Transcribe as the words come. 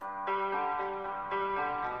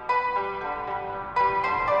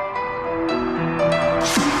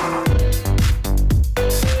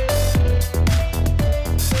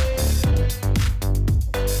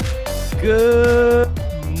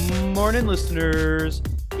again, listeners.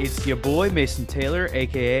 It's your boy, Mason Taylor,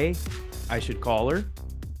 aka I Should Call Her.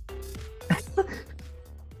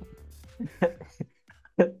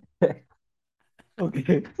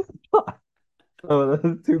 Okay. Oh, that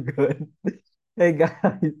was too good. Hey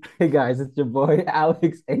guys, it's your boy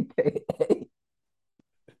Alex, aka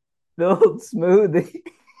Build Smoothie.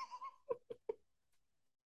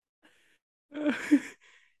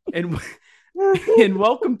 and and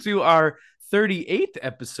welcome to our 38th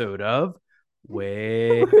episode of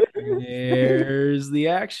Where's the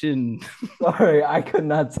Action? Sorry, I could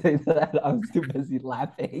not say that. I was too busy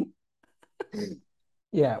laughing.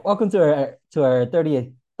 Yeah, welcome to our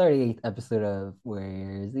 38th episode of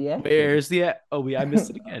Where's the Action? Where's the I missed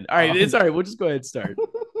it again. All right, it's all right. We'll just go ahead and start.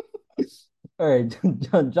 All right,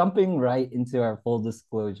 jumping right into our full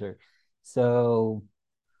disclosure. So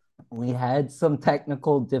we had some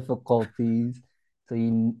technical difficulties. So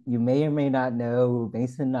you may or may not know,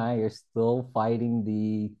 Mason and I are still fighting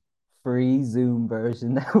the free Zoom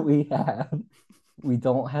version that we have. We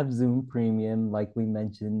don't have Zoom Premium like we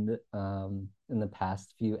mentioned in the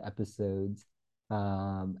past few episodes.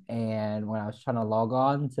 And when I was trying to log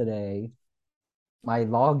on today, my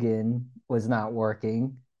login was not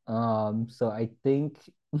working. So I think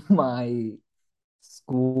my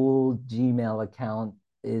school Gmail account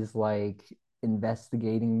is like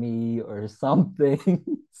investigating me or something.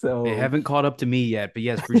 They So, haven't caught up to me yet, but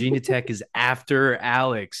yes, Virginia Tech is after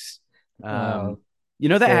Alex. uh, Um, you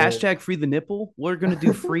know that so hashtag free the nipple? We're gonna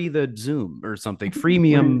do free the Zoom or something.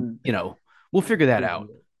 Freemium, free, we'll figure that free. out.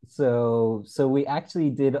 So we actually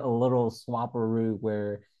did a little swapperoo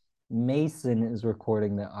where Mason is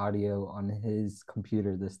recording the audio on his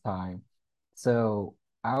computer this time. So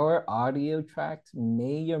our audio tracks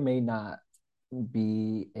may or may not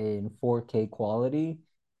be in 4K quality,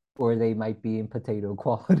 or they might be in potato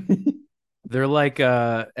quality. They're like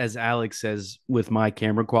as Alex says with my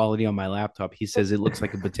camera quality on my laptop, he says it looks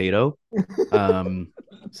like a potato. Um,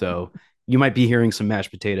 so you might be hearing some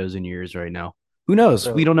mashed potatoes in your ears right now. Who knows?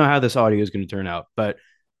 We So don't know how this audio is going to turn out, but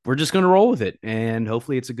we're just going to roll with it, and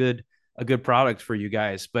hopefully, it's a good product for you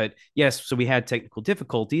guys. But yes, so we had technical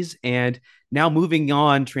difficulties, and now moving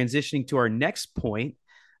on, transitioning to our next point.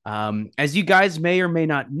 As you guys may or may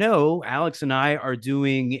not know, Alex and I are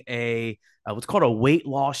doing a what's called a weight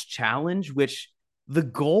loss challenge, which the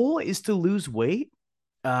goal is to lose weight.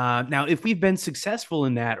 Now, if we've been successful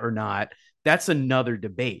in that or not, that's another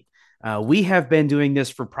debate. We have been doing this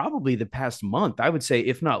for probably the past month, I would say,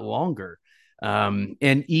 if not longer. And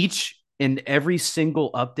each and every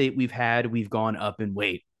single update we've had, we've gone up in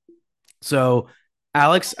weight. So,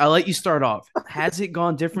 Alex, I'll let you start off. Has it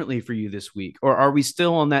gone differently for you this week, or are we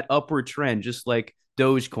still on that upward trend, just like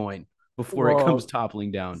Dogecoin, before it comes well,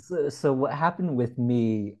 toppling down? so what happened with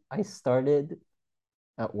me, I started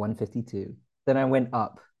at 152. Then I went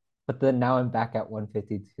up, but then now I'm back at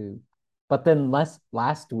 152. But then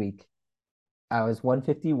last week I was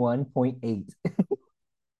 151.8.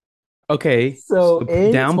 Okay, So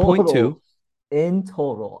so down point two. in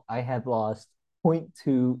total, I have lost point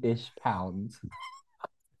 0.2-ish pounds.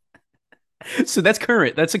 So that's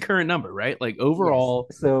current. That's a current number, right? Like Yes. overall,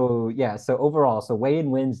 So yeah, so overall, so weigh-in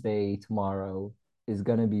Wednesday tomorrow is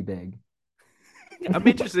gonna be big. I'm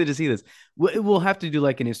interested to see this. We'll have to do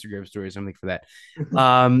like an Instagram story or something for that.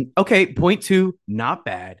 Okay, point two, not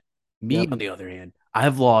bad. Me, Yep. on the other hand,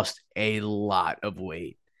 I've lost a lot of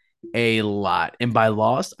weight, a lot. And by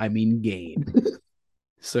lost, I mean gained.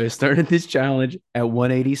 So I started this challenge at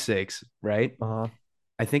 186, right? Uh,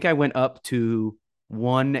 I think I went up to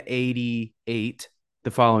 188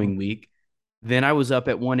 the following week. Then I was up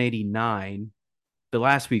at 189 the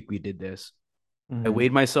last week we did this. I mhm.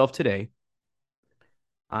 weighed myself today.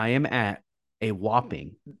 I am at a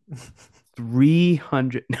whopping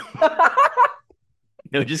 300.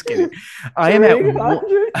 No, just kidding. I am at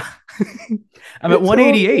 300? I'm at You're too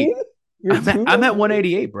 188. lean? You're I'm at too lean?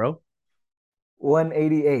 188, bro.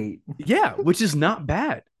 188. Yeah, which is not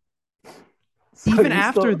bad. So Even you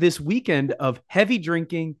after still this weekend of heavy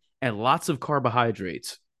drinking and lots of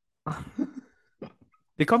carbohydrates.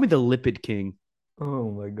 They call me the lipid king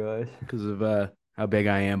Oh my gosh. because of how big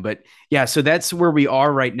I am. But yeah, so that's where we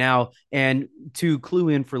are right now. And to clue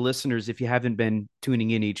in for listeners, if you haven't been tuning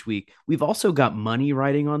in each week, we've also got money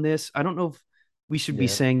riding on this. I don't know if we should be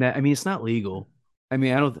Yeah. saying that. I mean, it's not legal. I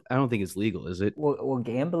mean, I don't think it's legal, is it? Well,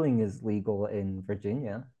 gambling is legal in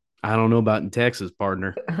Virginia. I don't know about in Texas,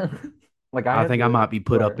 partner. Like I I have think I the might be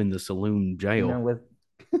put up store, in the saloon jail. with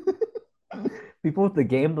people with the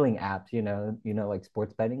gambling apps, like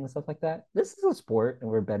sports betting and stuff like that. This is a sport and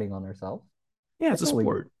we're betting on ourselves. Yeah, it's It's a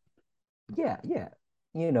illegal. sport. Yeah, yeah.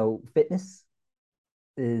 Fitness.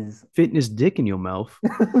 is Fitness dick in your mouth.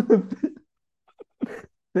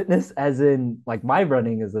 fitness as in like my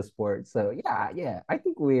running is a sport. So yeah, I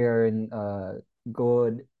think we are in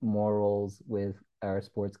good morals with our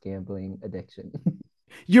sports gambling addiction.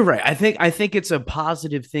 You're right. I think it's a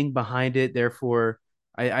positive thing behind it. Therefore,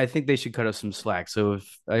 I think they should cut us some slack. So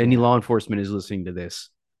if any Yeah. law enforcement is listening to this,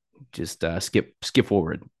 just skip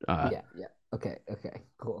forward. Yeah. Okay,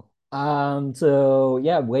 cool. So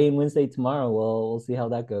yeah, Wayne Wednesday tomorrow. We'll see how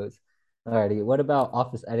that goes. Alrighty. What about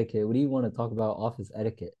office etiquette? What do you want to talk about office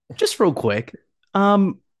etiquette? Just real quick.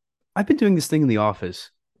 Um, I've been doing this thing in the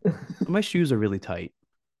office. My shoes are really tight,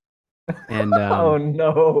 and Oh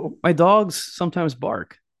no. my dogs sometimes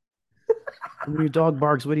bark. And when your dog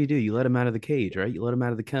barks, what do? You let him out of the cage, right? You let him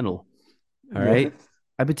out of the kennel. All right. Yes.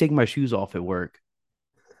 I've been taking my shoes off at work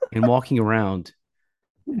and walking around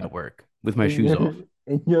at work with my In shoes your off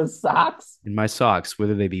in your socks. in my socks,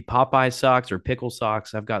 whether they be Popeye socks or pickle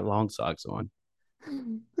socks. I've got long socks on,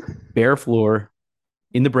 bare floor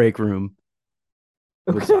in the break room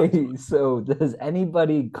with socks on. Okay, so does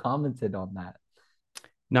anybody commented on that?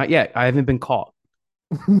 Not yet. I haven't been caught.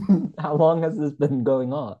 How long has this been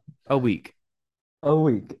going on? A week. A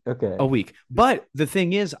week. Okay. A week. But the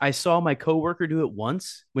thing is, I saw my coworker do it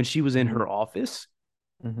once when she was in Mhm, her office.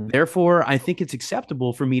 mhm. Therefore, I think it's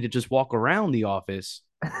acceptable for me to just walk around the office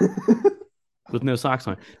with no socks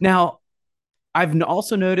on. Now, I've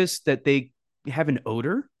also noticed that they have an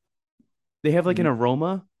odor. They have like an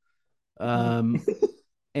aroma. Um,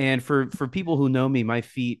 and for people who know me, my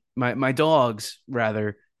feet, my dogs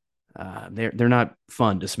rather, they're not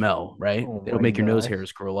fun to smell, right? Oh It'll my make your nose gosh.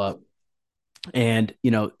 hairs curl up. And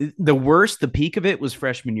the worst, the peak of it was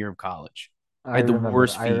freshman year of college. I had the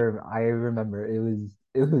worst feet. I remember it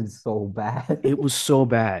was so bad. It was so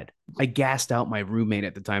bad. I gassed out my roommate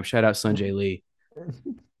at the time. Shout out Sanjay Lee.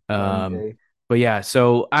 Um, Sunday. but yeah,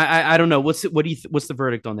 so I don't know. What's the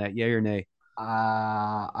verdict on that? Yay or nay?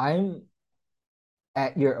 I'm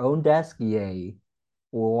at your own desk, yay.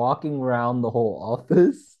 Walking around the whole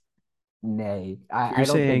office, nay. So I you're don't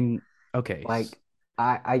think saying okay, like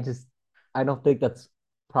I just I don't think that's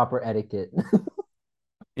proper etiquette.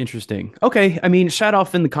 interesting. Okay, I mean, shout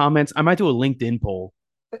off in the comments. I might do a LinkedIn poll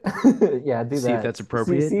Yeah, to do see if that. that's See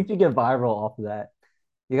appropriate. if you get viral off of that.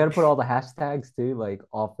 You got to put all the hashtags too, like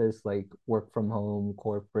office, like work from home,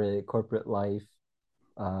 corporate life,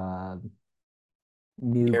 um,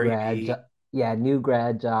 new Gary grad, V, yeah, new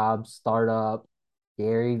grad job, startup,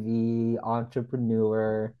 Gary V,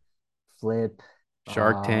 entrepreneur, flip,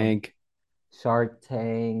 Shark um, Tank, Shark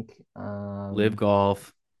Tank, Live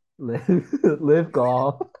Golf, live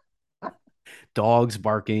golf, dogs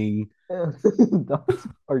barking. dogs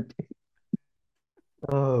party.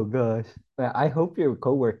 Oh gosh. I hope your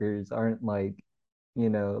coworkers aren't like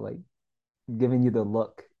giving you the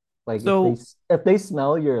look. Like So if they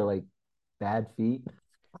smell your like bad feet.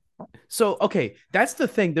 so okay, that's the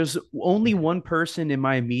thing. There's only one person in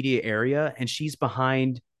my immediate area, and she's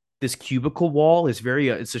behind this cubicle wall.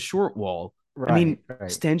 It's a short wall. I mean,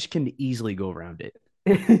 Right. stench can easily go around it.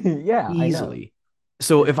 Yeah, I know. Easily.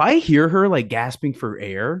 So if I hear her like gasping for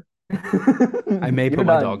air, I may You're put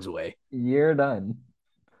my done. dogs away. You're done.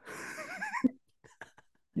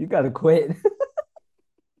 You gotta quit.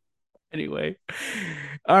 Anyway.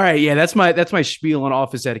 All right. Yeah, that's my spiel on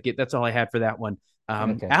office etiquette. That's all I had for that one.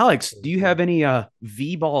 Okay. Alex, do Cool, you cool. have any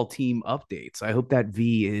V-ball team updates? I hope that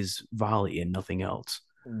V is volley and nothing else.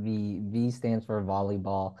 V stands for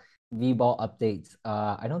volleyball. V ball updates.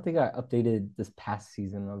 I don't think I updated this past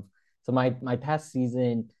season of so my past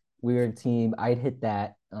season we were a team. I'd hit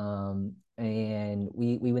that. And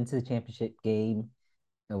we went to the championship game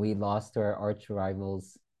and we lost to our arch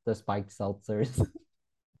rivals, the Spiked Seltzers.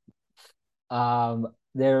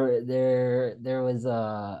 There was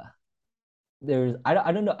there's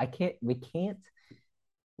I don't know.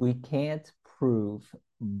 We can't prove,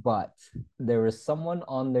 but there was someone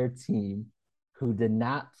on their team who did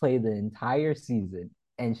not play the entire season,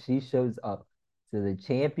 and she shows up to the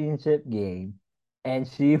championship game, and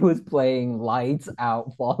she was playing lights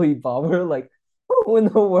out volleyball. We're like, who in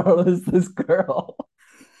the world is this girl?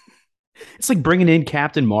 It's like bringing in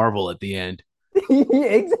Captain Marvel at the end.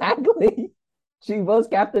 Exactly. She was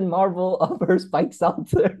Captain Marvel of her Spike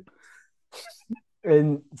Seltzer.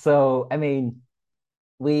 And so, I mean,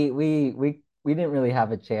 we didn't really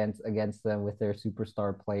have a chance against them with their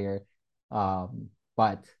superstar player.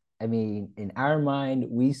 But I mean, in our mind,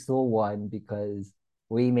 we still won because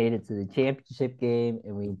we made it to the championship game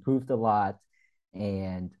and we improved a lot.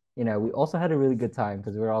 And we also had a really good time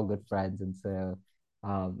because we are all good friends. And so,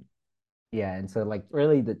 um, Yeah, and so like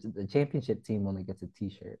really the championship team only gets a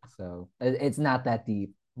t-shirt. So it's not that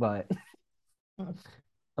deep, but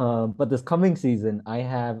but this coming season, I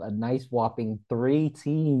have a nice whopping three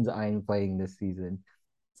teams I'm playing this season.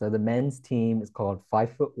 So the men's team is called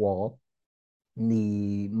 5 Foot Wall.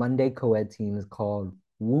 The Monday co-ed team is called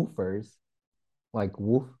Woofers, like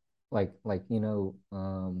woof, like the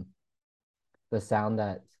sound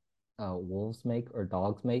that wolves make or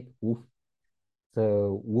dogs make, woof.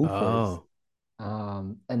 So Woofers.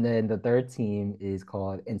 Oh, And then the third team is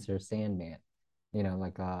called Enter Sandman,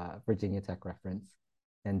 like a Virginia Tech reference.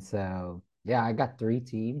 And so, yeah, I got three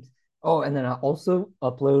teams. Oh, and then I also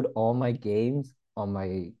upload all my games on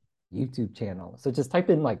my YouTube channel. So just type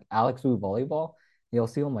in like Alex Wu Volleyball, you'll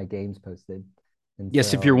see all my games posted. And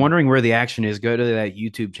yes. If you're so, wondering where the action is, go to that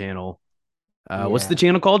YouTube channel. What's the yeah.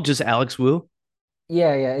 channel called? Just Alex Wu.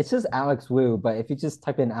 Yeah, yeah, it's just Alex Wu, but if you just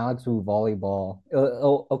type in Alex Wu Volleyball,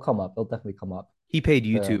 it'll come up. It'll definitely come up. He paid So,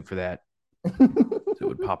 YouTube for that, so it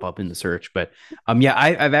would pop up in the search. But yeah,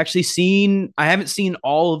 I've actually seen. I haven't seen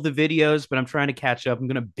all of the videos, but I'm trying to catch up. I'm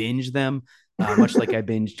gonna binge them, much like I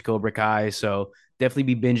binged Cobra Kai. So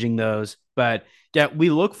definitely be binging those. But yeah, we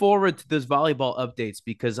look forward to those volleyball updates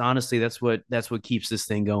because honestly, that's what keeps this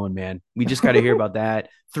thing going, man. We just got to hear about that.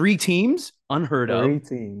 Three teams, unheard of. three I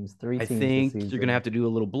teams this think you're gonna season. have to do a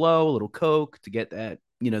little blow, a little coke to get that,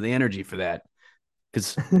 the energy for that.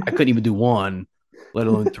 Because I couldn't even do one, let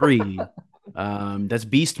alone three. That's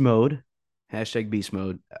beast mode. Hashtag beast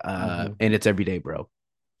mode. Mhm. And it's every day, bro.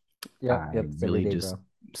 Yep, I yep, it's every really day, just bro.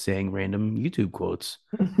 saying random YouTube quotes.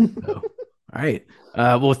 So, all right.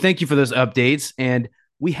 Well, thank you for those updates. And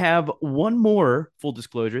we have one more full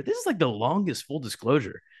disclosure. This is like the longest full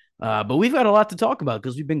disclosure, but we've got a lot to talk about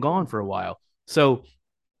because we've been gone for a while. So,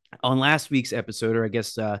 on last week's episode, or I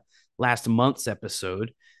guess last month's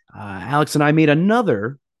episode, Alex and I made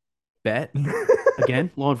another bet.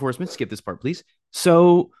 Again, law enforcement, skip this part, please.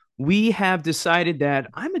 So we have decided that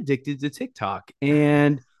I'm addicted to TikTok.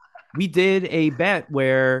 And we did a bet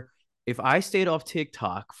where if I stayed off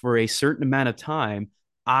TikTok for a certain amount of time,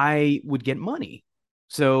 I would get money.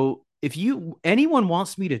 So if anyone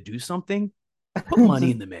wants me to do something, put money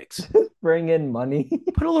just, in the mix. just bring in money.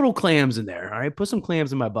 Put a little clams in there. All right. Put some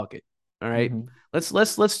clams in my bucket. All right. Mhm.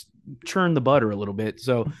 Let's churn the butter a little bit.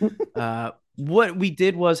 So what we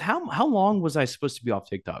did was how long was I supposed to be off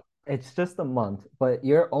TikTok? It's just a month, but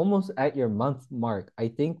you're almost at your month mark. I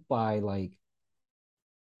think by like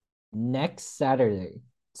next Saturday,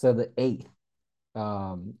 so the 8th.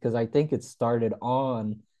 Because I think it started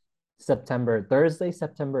on Thursday,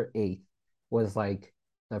 September 8th was like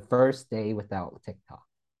the first day without TikTok.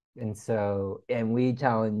 And we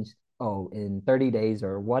challenged, oh, in 30 days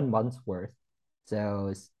or 1 month's worth. So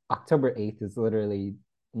it's October 8th is literally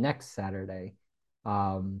next Saturday.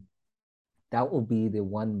 Um, that will be the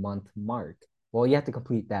 1 month mark. Well, you have to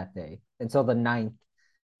complete that day. And so the ninth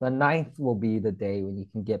will be the day when you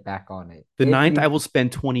can get back on it. The If ninth, I you will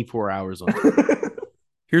spend 24 hours on.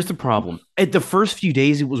 Here's the problem. At the first few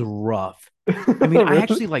days, it was rough. I mean, I really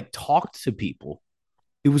actually like talked to people.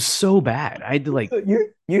 It was so bad. I had to like,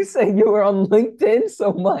 you say you were on LinkedIn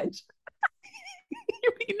so much.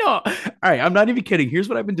 all right, I'm not even kidding. Here's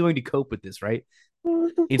what I've been doing to cope with this, right?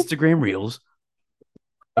 Instagram Reels,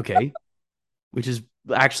 okay, which is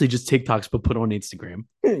actually just TikToks but put on Instagram.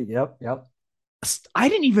 Yep, yep. I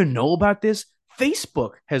didn't even know about this.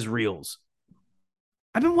 Facebook has Reels.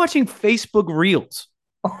 I've been watching Facebook Reels.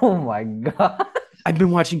 Oh my God. I've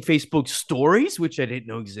been watching Facebook Stories, which I didn't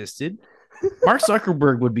know existed. Mark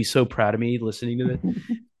Zuckerberg would be so proud of me listening to this.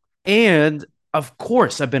 And of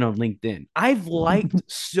course, I've been on LinkedIn. I've liked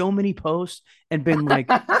so many posts and been like,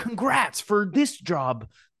 congrats for this job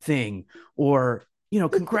thing, or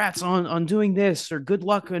congrats on doing this, or good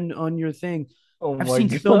luck on your thing. Oh I've my seen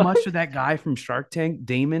so God. much of that guy from Shark Tank,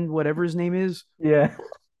 Damon, whatever his name is. Yeah.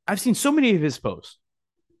 I've seen so many of his posts.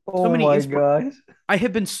 So Oh many my gosh. I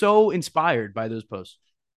have been so inspired by those posts.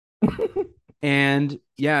 And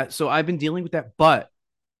yeah, so I've been dealing with that, but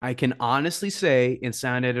I can honestly say, and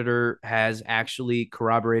Sound Editor has actually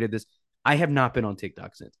corroborated this, I have not been on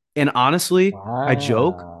TikTok since. And honestly, I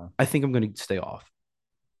joke, Wow. I think I'm going to stay off.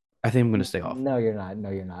 I think I'm going to stay off. No, you're not. No,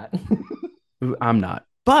 you're not. I'm not.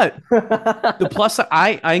 But the plus,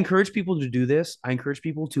 I encourage people to do this. I encourage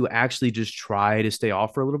people to actually just try to stay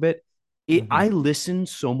off for a little bit. I Mhm. listen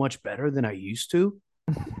so much better than I used to.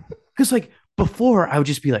 Because like before, I would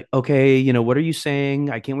just be like, okay, what are you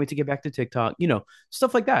saying? I can't wait to get back to TikTok,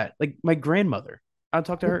 stuff like that. Like my grandmother, I'd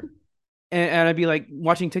talk to her and I'd be like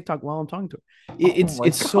watching TikTok while I'm talking to her. Oh my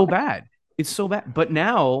It's so God. bad. It's so bad. But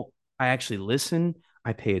now I actually listen,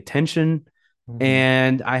 I pay attention. Mhm.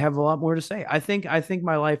 and I have a lot more to say. I think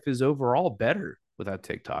my life is overall better without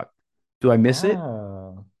TikTok. Do I miss it?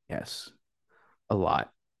 Wow. Yes, a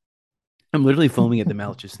lot. I'm literally foaming at the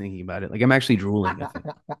mouth just thinking about it. Like I'm actually drooling, I think.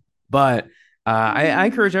 But I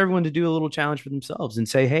encourage everyone to do a little challenge for themselves and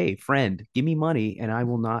say, "Hey, friend, give me money, and I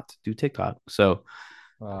will not do TikTok." So,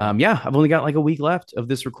 Wow. yeah, I've only got like a week left of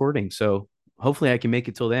this recording, so hopefully I can make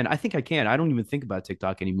it till then. I think I can. I don't even think about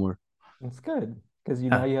TikTok anymore. It's good because you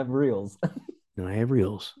now Yeah, you have reels. and I have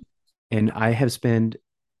Reels, and I have spent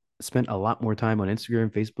a lot more time on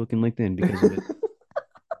Instagram, Facebook, and LinkedIn because of it.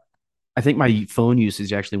 I think my phone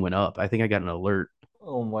usage actually went up. I think I got an alert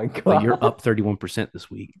Oh my like you're God. up 31%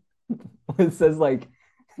 this week. It says like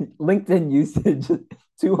LinkedIn usage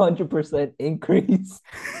 200% increase.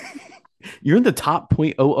 You're in the top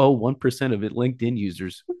 0.001% of it LinkedIn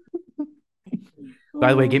users.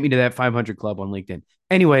 By the way, get me to that 500 club on LinkedIn.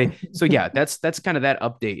 Anyway, so yeah, that's kind of that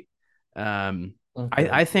update. Um, I, Okay,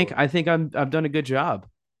 I think cool. I think I've done a good job.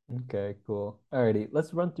 Okay, cool. Alrighty,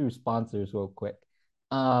 let's run through sponsors real quick.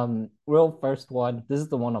 Real first one, this is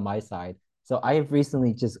the one on my side. So I have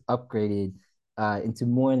recently just upgraded into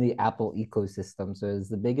more in the Apple ecosystem. So as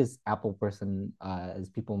the biggest Apple person, as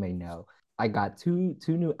people may know, I got two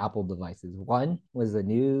new Apple devices. One was a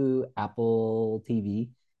new Apple TV.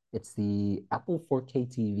 It's the Apple 4K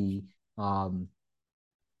TV.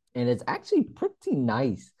 And it's actually pretty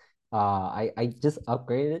nice. I just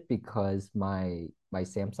upgraded it because my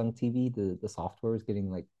Samsung TV, the software was getting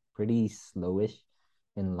like pretty slowish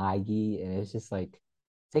and laggy, and it's just like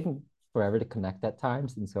taking forever to connect at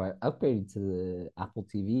times. And so I upgraded to the Apple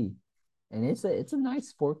TV, and it's a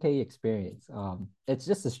nice 4K experience. It's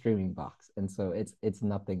just a streaming box, and so it's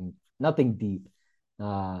nothing deep,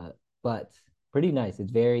 but pretty nice.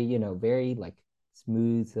 It's very, very like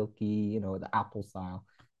smooth, silky, the Apple style.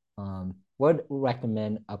 Would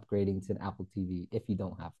recommend upgrading to an Apple TV if you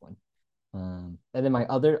don't have one. And then my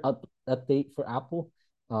other update for Apple.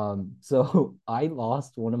 So I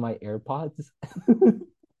lost one of my AirPods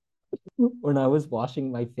when I was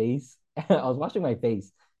washing my face. I was washing my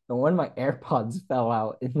face, and one of my AirPods fell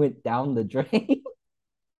out and went down the drain.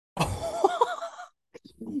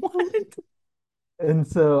 What? And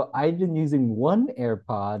so I've been using one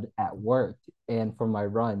AirPod at work and for my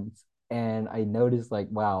runs. And I noticed like,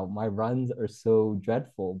 wow, my runs are so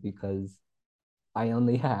dreadful because I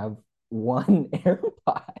only have one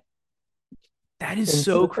AirPod. That is And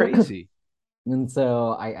so so, crazy. and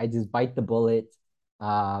so I just bite the bullet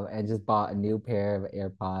and just bought a new pair of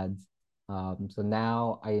AirPods. So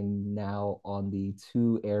now I am now on the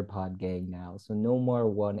two AirPod gang now. So no more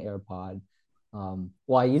one AirPod.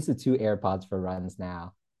 Well, I use the two AirPods for runs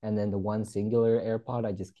now, and then the one singular AirPod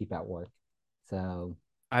I just keep at work. So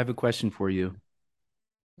I have a question for you.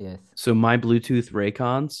 yes. So my Bluetooth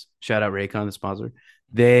Raycons, shout out Raycon, the sponsor.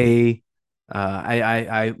 They,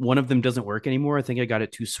 one of them doesn't work anymore. I think I got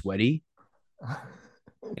it too sweaty,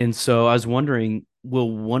 and so I was wondering, will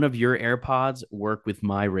one of your AirPods work with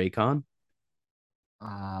my Raycon?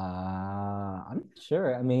 I'm not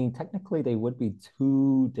sure. I mean, technically, they would be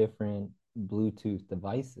two different Bluetooth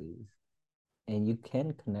devices, and you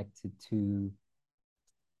can connect to two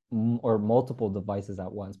or multiple devices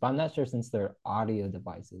at once. But I'm not sure since they're audio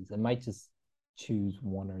devices, it might just choose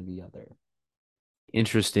one or the other.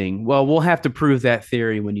 Interesting. Well, we'll have to prove that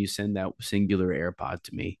theory when you send that singular AirPod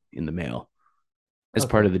to me in the mail as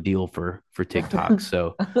part of Okay. the deal for TikTok.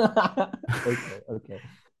 So Okay, okay.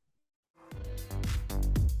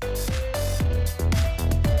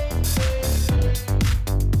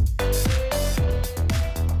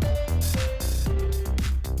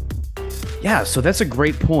 yeah, so that's a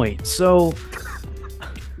great point. So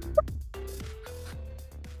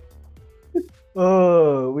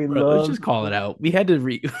Oh, we bro, let's love just call it out. We had to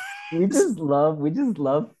we just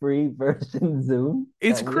love free version Zoom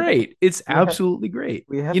it's that we have great. It's we have absolutely great.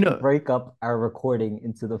 we have You to know, break up our recording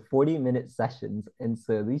into the 40-minute sessions. And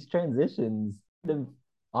so these transitions, the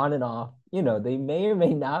on and off, they may or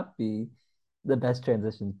may not be the best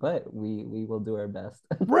transitions, but we will do our best.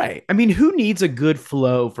 right. I mean, who needs a good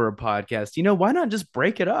flow for a podcast? Why not just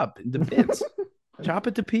break it up into bits? Chop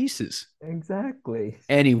it to pieces. Exactly.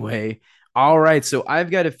 Anyway, all right. So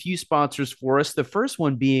I've got a few sponsors for us. The first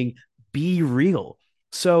one being Be Real.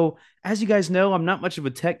 So, as you guys know, I'm not much of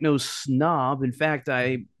a techno snob. In fact,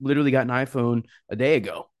 I literally got an iPhone a day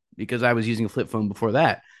ago because I was using a flip phone before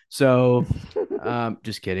that. So,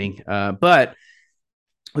 just kidding. But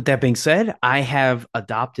with that being said, I have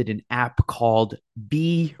adopted an app called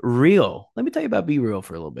Be Real. Let me tell you about Be Real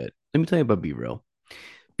for a little bit. Let me tell you about Be Real.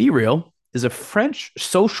 Be Real is a French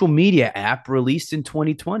social media app released in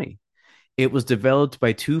 2020. It was developed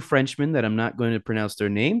by two Frenchmen that I'm not going to pronounce their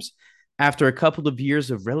names. After a couple of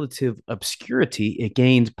years of relative obscurity, it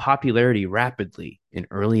gained popularity rapidly in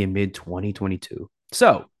early and mid 2022.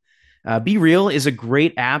 So, Be Real is a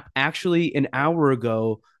great app. Actually, an hour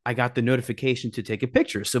ago, I got the notification to take a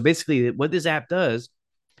picture. So basically, what this app does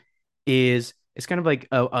is it's kind of like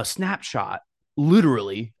a snapshot,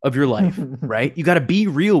 literally, of your life, right? You got to be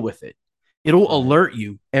real with it. It'll Right. alert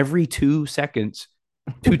you every 2 seconds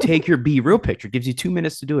to take your Be Real picture. It gives you 2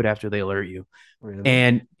 minutes to do it after they alert you. Really?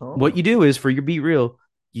 And what Oh. you do is for your Be Real,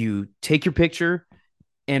 you take your picture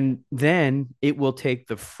and then it will take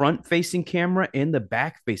the front facing camera and the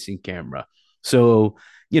back facing camera. So,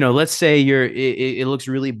 let's say it looks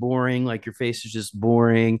really boring, like your face is just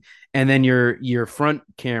boring, and then your front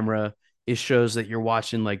camera it shows that you're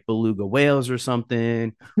watching like beluga whales or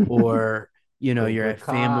something, or you're Cobra at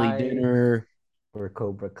family Kai dinner or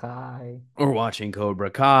Cobra Kai. or watching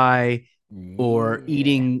Cobra Kai or Yeah.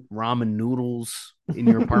 eating ramen noodles in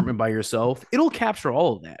your apartment by yourself. It'll capture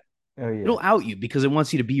all of that. Oh yeah. It'll out you because it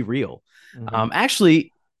wants you to be real. Hmm.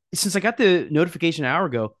 Actually, since I got the notification an hour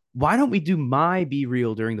ago, why don't we do my be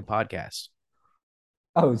real during the podcast?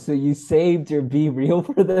 Oh, so you saved your be real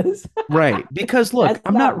for this? Right. Because look, That's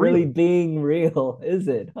I'm not not real. really being real, is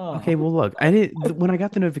it? Huh? Okay, well look, I didn't when I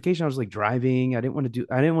got the notification, I was like driving. I didn't want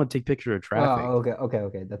to take picture of traffic. Oh, okay, okay,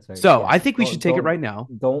 okay. That's right. So Yeah. I think we should take it right now.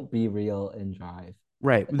 Don't be real and drive.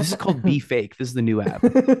 Right. This is called Be Fake. This is the new app.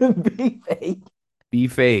 Be fake. Be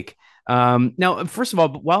Fake. Now, first of all,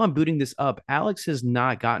 while I'm booting this up, Alex has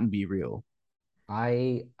not gotten Be Real.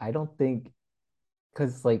 I don't think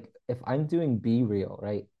because like if I'm doing be real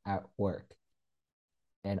right at work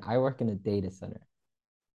and I work in a data center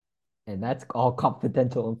and that's all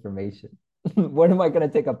confidential information. What am I gonna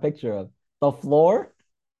take a picture of? The floor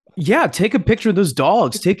Yeah, take a picture of those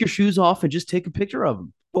dogs. Take your shoes off and just take a picture of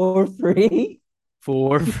them for free?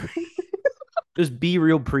 for just Be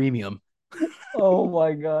Real Premium. Oh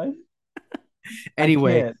my god. I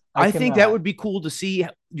Anyway, can't. I I think that cannot. would be cool to see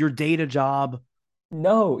your data job.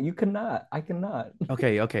 No, you cannot. I cannot.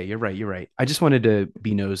 Okay, okay, you're right. You're right. I just wanted to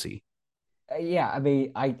be nosy. Yeah, I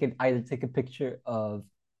mean, I can either take a picture of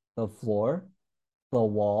the floor, the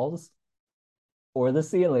walls, or the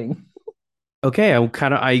ceiling. Okay, I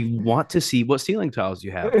want to see what ceiling tiles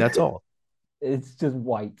you have. That's all. It's just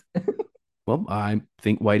white. Well, I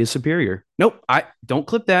think white is superior. Nope, I don't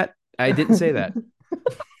clip that. I didn't say that.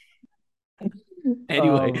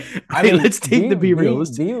 Anyway, I okay, mean, let's take the Be Real.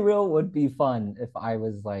 be real would be fun if I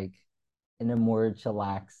was like in a more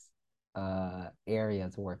chillax area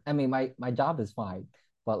to work. I mean, my job is fine,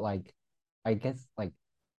 but like I guess like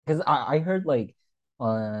because I heard like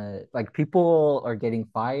people are getting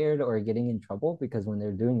fired or getting in trouble because when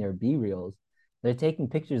they're doing their B reels, they're taking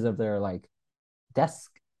pictures of their like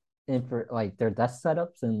desk info like their desk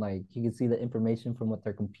setups and like you can see the information from what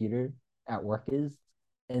their computer at work is.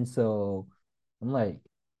 And so I'm like,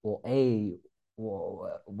 well, A,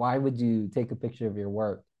 well, why would you take a picture of your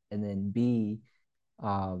work? And then B,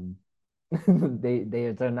 um,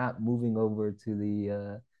 they're not moving over to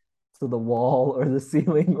the wall or the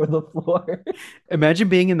ceiling or the floor. Imagine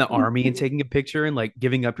being in the army and taking a picture and like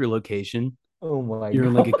giving up your location. Oh my You're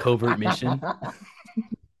in like a god. covert mission.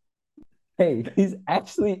 Hey, he's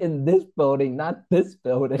actually in this building, not this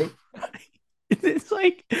building. It's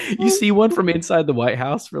like you see one from inside the White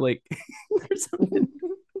House for like or something.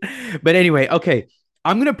 But anyway, okay.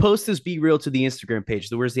 I'm gonna post this Be Real to the Instagram page,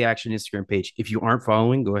 the Where's the Action Instagram page. If you aren't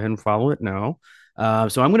following, go ahead and follow it now.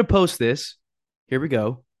 So I'm gonna post this. Here we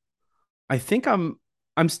go. I think I'm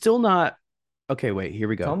still not okay. Wait, here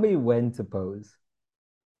we go. Tell All me when to pose.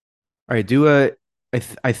 right, do a.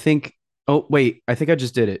 I think. Oh wait, I think I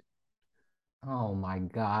just did it. Oh my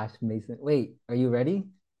gosh, Mason. Wait, are you ready?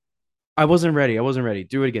 I wasn't ready. I wasn't ready.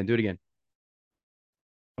 Do it again. Do it again.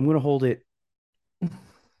 I'm gonna hold it.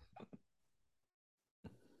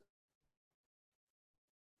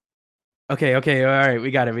 Okay, okay, all right, we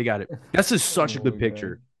got it, we got it. That's just such a Oh good my God.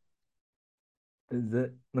 picture. Is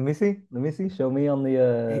it? Let me see. Let me see. Hey, Show me on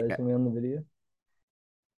the video.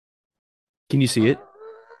 can you see it?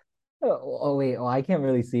 Oh wait, oh I can't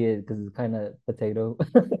really see it because it's kind of potato.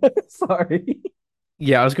 Sorry.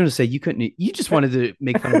 Yeah, I was gonna say you couldn't. You just wanted to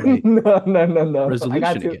make fun of my No, no, no, no.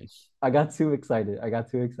 resolution again. I got too excited. I got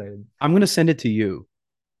too excited. I'm gonna send it to you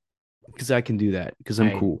because I can do that because All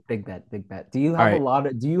I'm right, cool. big bet, big bet. All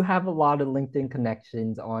right. Do you have a lot of LinkedIn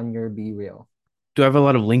connections on your Be Real? Do I have a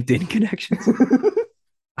lot of LinkedIn connections?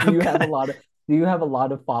 Do I've you have a got lot of do you have a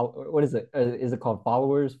lot of what is it? Is it called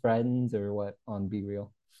followers, friends, or what on Be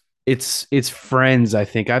Real? it's friends. I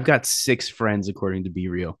think I've got 6 friends according to Be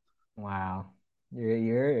Real. Wow.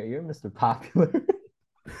 You're Mr. Popular.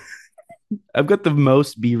 I've got the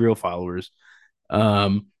most Be Real followers.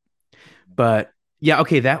 Um, but yeah,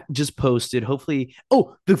 okay, that just posted. Hopefully,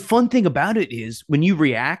 oh, the fun thing about it is when you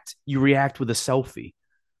react with a selfie.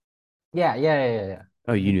 Yeah.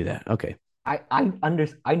 Oh, you knew Yeah. that. Okay.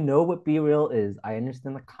 I know what Be Real is. I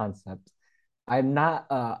understand the concept. I'm not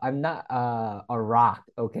a rock,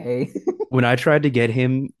 okay? When I tried to get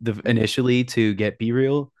him initially to get Be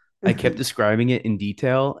Real, I kept describing it in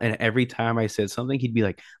detail, and every time I said something, he'd be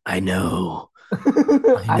like, I I know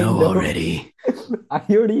know. already." I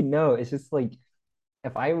already know. It's just like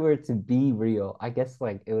if I were to be real, I guess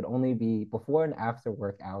like it would only be before and after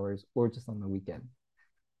work hours or just on the weekend.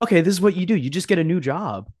 Okay, this is what you do. You just get a new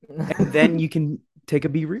job, and then you can take a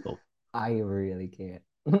Be Real. I really can't.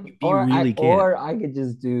 You be really can't. Or I could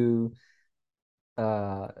just do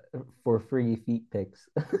uh for free feet pics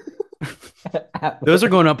at Those are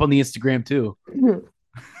work. going up on the Instagram too.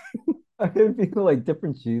 I could be like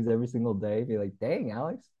different shoes every single day. Be like, dang,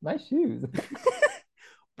 Alex, nice shoes.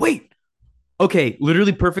 Wait, okay,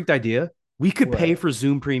 literally perfect idea. We could pay What? for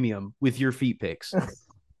Zoom Premium with your feet pics.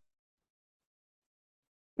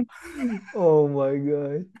 Oh my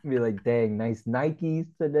God. Be like, dang, nice Nikes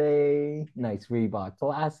today. Nice Reebok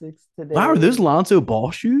Classics Wow, are those today. Lonzo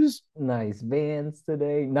Ball shoes? Nice Vans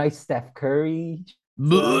today. Nice Steph Curry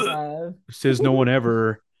that I Blech, have. says no one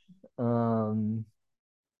ever. Um,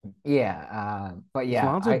 yeah, but Does yeah,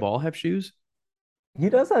 Lonzo I Ball have shoes? he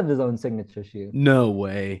does have his own signature shoe. No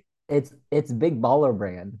way. It's Big Baller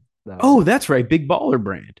brand Oh, though. that's right. Big baller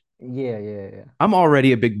brand. Yeah. I'm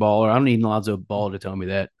already a big baller. I don't need Lonzo Ball to tell me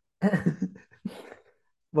that.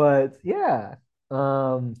 But yeah,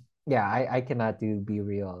 um, yeah, I cannot do Be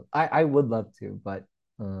Real. I would love to, but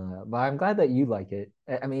I'm glad that you like it.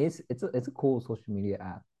 I mean, it's a cool social media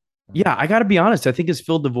app. Yeah, I got to be honest. I think it's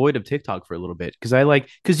filled the void of TikTok for a little bit because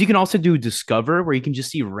because you can also do Discover where you can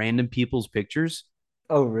just see random people's pictures.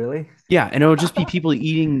 Oh, really? Yeah, and it'll just be people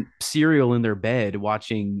eating cereal in their bed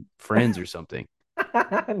watching Friends or something.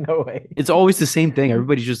 No way. It's always the same thing.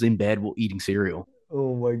 Everybody's just in bed eating cereal.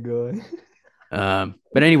 Oh my God.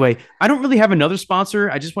 But anyway, I don't really have another sponsor.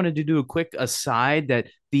 I just wanted to do a quick aside that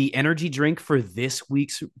the energy drink for this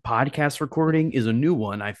week's podcast recording is a new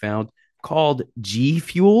one I found called G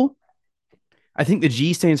Fuel. I think the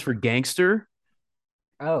G stands for gangster.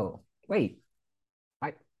 Oh,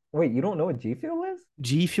 I wait, you don't know what G Fuel is?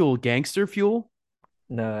 G Fuel, gangster fuel.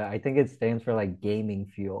 No, I think it stands for like gaming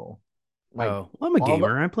fuel. Like Oh, well, I'm a all the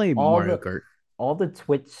gamer. I play all Mario the Kart. all the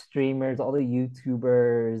Twitch streamers, all the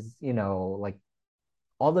YouTubers, like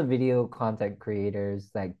all the video content creators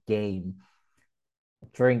that game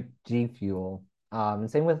drink G Fuel.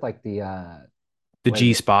 Same with like the The what is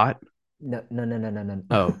G it? Spot. No.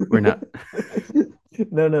 Oh, we're not.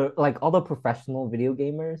 No, like all the professional video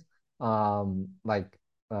gamers, like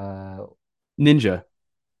Ninja,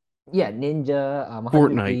 yeah, Ninja, 100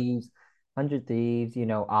 Fortnite. Thieves, 100 Thieves,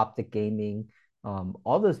 Optic Gaming.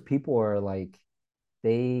 All those people are like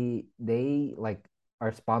they like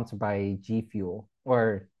are sponsored by G Fuel,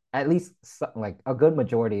 or at least like a good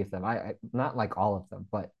majority of them. I not like all of them,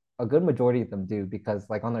 but a good majority of them do because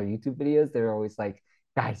like on their YouTube videos, they're always like,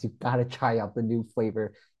 guys, you gotta try out the new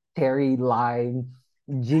flavor, Cherry Lime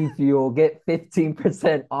G Fuel. Get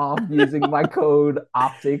 15% off using my code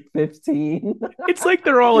Optic 15. It's like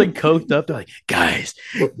they're all like coked up. They're like, guys,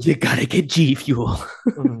 you gotta get G Fuel.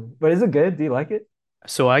 But is it good? Do you like it?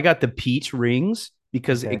 So I got the peach rings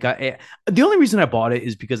because Okay. the only reason I bought it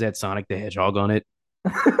is because it had Sonic the Hedgehog on it.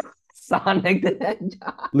 Sonic the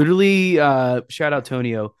Hedgehog. Literally, shout out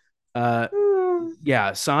Tonio. Uh,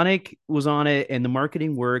 yeah, Sonic was on it and the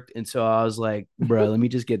marketing worked. And so I was like, bro, let me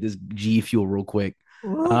just get this G Fuel real quick.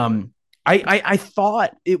 Um, I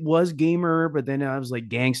thought it was gamer, but then I was like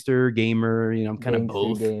gangster, gamer, I'm kind of Gangster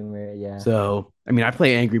both. gamer, yeah. So, I mean, I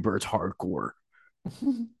play Angry Birds hardcore.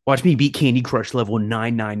 Watch me beat Candy Crush level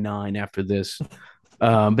 999 after this.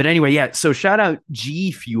 But anyway, yeah. So shout out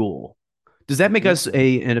G Fuel. Does that make G us Fuel.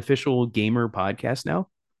 an official gamer podcast now?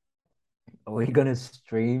 Are we gonna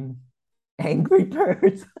stream Angry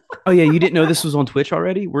Birds? Oh yeah, you didn't know this was on Twitch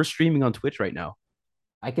already? We're streaming on Twitch right now.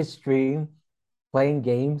 I could stream playing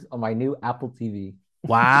games on my new Apple TV.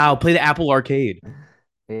 Wow, play the Apple Arcade.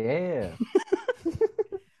 Yeah.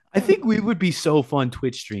 I think we would be so fun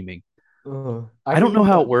Twitch streaming. I I don't could know be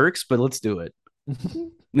how the it works, but let's do it.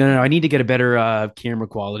 No, I need to get a better camera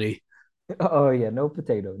quality. Oh yeah, no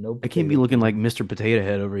potato, no I can't be potato, looking like please. Mr. Potato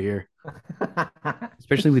Head over here,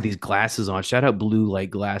 especially with these glasses on. Shout out blue light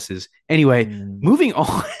glasses. Anyway, Mm. moving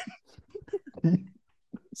on.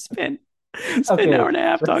 spend spend an hour Okay, and a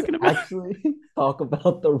half let's talking about. actually talk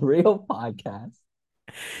about the real podcast.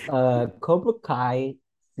 Cobra Kai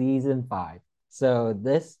season 5. So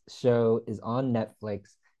this show is on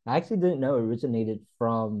Netflix. I actually didn't know it originated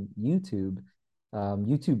from YouTube,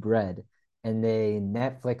 YouTube Red, and they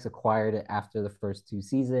Netflix acquired it after the first two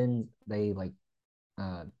seasons. They like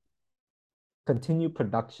uh continue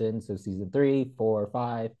production, so season 3, 4,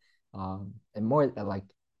 5, and more like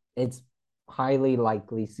it's highly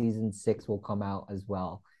likely season 6 will come out as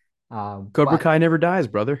well. Cobra But Kai never dies,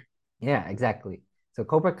 brother. yeah, exactly. So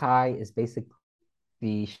Cobra Kai is basically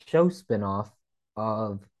the show spinoff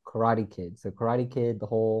of Karate Kid. So Karate Kid, the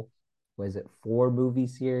whole, was it 4 movie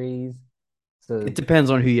series? It So depends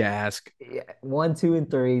on who you ask. yeah, 1, 2, and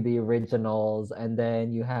 3, the originals, and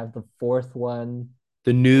then you have the fourth one,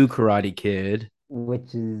 The new which Karate Kid.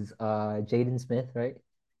 which is Jaden Smith, right?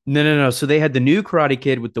 No, no, no. So they had the new Karate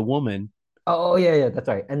Kid with the woman. Oh yeah, yeah, that's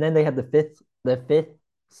right. And then they had the fifth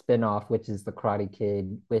spinoff, which is the Karate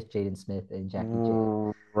Kid with Jaden Smith and Jackie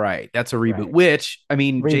Chan. Right. That's a reboot, Right. which, I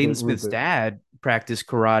mean, Jaden Reboot, Smith's reboot. dad practiced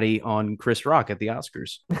karate on Chris Rock at the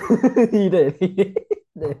Oscars. He did. He did.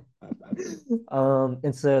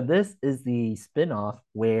 And so this is the spinoff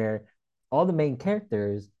where all the main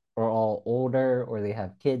characters are all older or they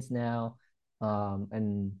have kids now.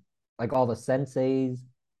 And like all the senseis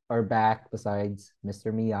are back besides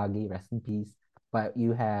Mr. Miyagi, rest in peace. But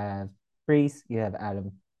you have Priest, you have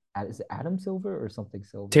Adam, is it Adam Silver or something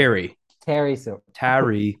Silver? Terry. Terry Silver.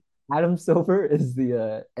 Terry. Adam Silver is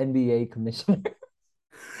the NBA commissioner.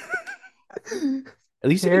 At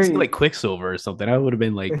least you didn't say Terry. like Quicksilver or something. I would have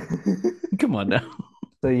been like, come on now.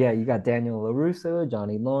 So yeah, you got Daniel LaRusso,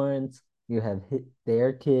 Johnny Lawrence. You have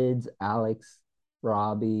their kids, Alex,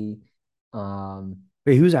 Robbie. Um,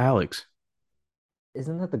 Wait, who's Alex?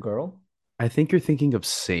 isn't that the girl? I think you're thinking of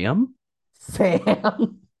Sam.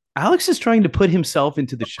 Sam. Alex is trying to put himself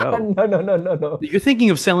into the show. No, no, no, no, no. You're thinking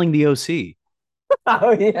of selling the OC.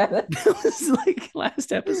 Oh yeah, That was like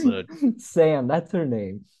last episode. Sam. That's her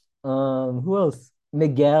name. Who else?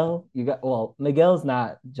 Miguel. You got Miguel's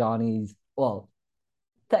not Johnny's. Well,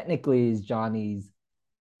 technically, is Johnny's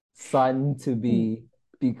son to be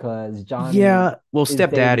because Johnny Yeah. Well, is dating.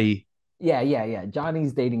 stepdaddy. Yeah, yeah, yeah.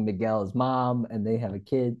 Johnny's dating Miguel's mom, and they have a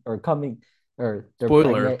kid or coming, or they're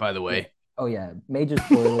Spoiler, pregnant. by the Yeah. way. Oh yeah, major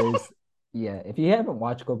spoilers. Yeah, if you haven't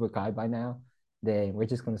watched Cobra Kai by now, then we're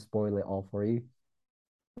just gonna spoil it all for you.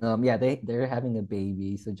 Yeah, they're having a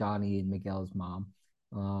baby, so Johnny and Miguel's mom.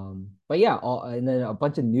 But yeah, and then a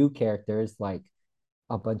bunch of new characters, like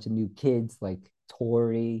a bunch of new kids, like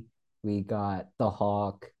Tori. We got the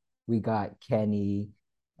Hawk. We got Kenny.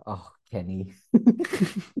 Oh, Kenny.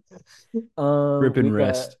 Rip We and got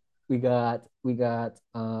rest.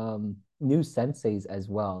 new senseis as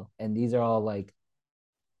well, and these are all like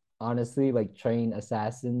honestly like trained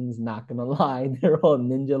assassins. Not gonna lie, they're all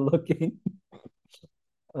ninja looking.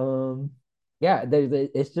 Um, yeah,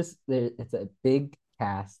 it's just it's a big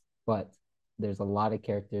cast, but there's a lot of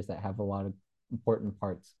characters that have a lot of important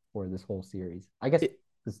parts for this whole series. I guess It-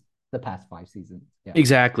 this the past 5 seasons. Yeah.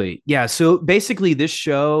 exactly. Yeah. So basically, this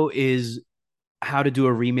show is how to do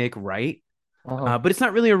a remake right. Uh-huh. But it's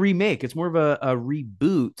not really a remake. It's more of a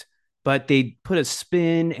reboot, but they put a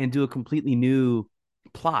spin and do a completely new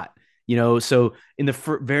plot. So in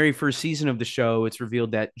the very first season of the show, it's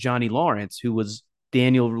revealed that Johnny Lawrence, who was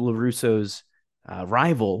Daniel LaRusso's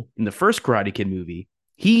rival in the first Karate Kid movie,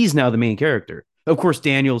 he's now the main character. Of course,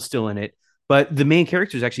 Daniel's still in it, but the main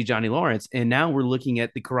character is actually Johnny Lawrence. And now we're looking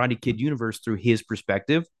at the Karate Kid universe through his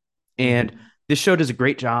perspective. And Mm-hmm. this show does a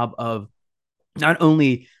great job of not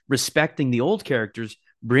only respecting the old characters,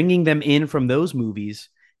 bringing them in from those movies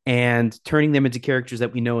and turning them into characters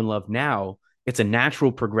that we know and love now. It's a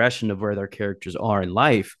natural progression of where their characters are in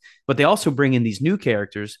life. But they also bring in these new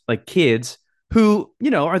characters like kids who,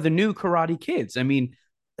 are the new Karate Kids. I mean,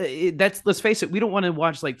 let's face it, we don't want to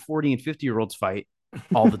watch like 40 and 50-year-olds fight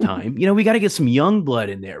all the time. We got to get some young blood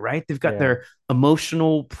in there, right? They've got Yeah. their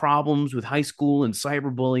emotional problems with high school and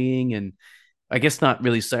cyberbullying, and I guess not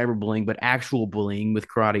really cyberbullying, but actual bullying with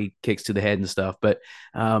karate kicks to the head and stuff. But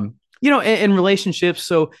and relationships.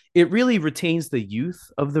 So it really retains the youth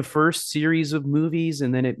of the first series of movies,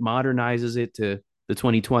 and then it modernizes it to the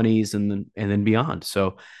 2020s and then beyond.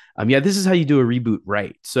 So, yeah, this is how you do a reboot,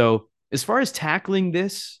 right? So as far as tackling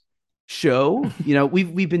this show,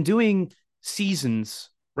 we've been doing seasons,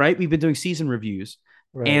 right? We've been doing season reviews.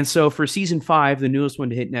 Right. And so for season 5, the newest one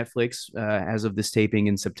to hit Netflix as of this taping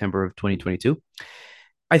in September of 2022,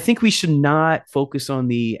 I think we should not focus on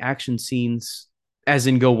the action scenes as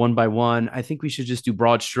in go one by one. I think we should just do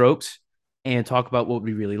broad strokes and talk about what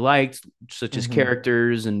we really liked, such as Mm-hmm.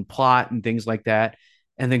 characters and plot and things like that,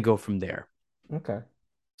 and then go from there. Okay. I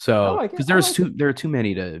So, like it. because I like it. there are too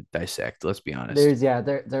many to dissect. Let's be honest. There's yeah,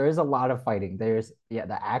 there is a lot of fighting. There's yeah,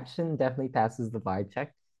 the action definitely passes the vibe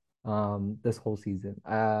check this whole season.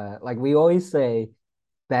 Like we always say,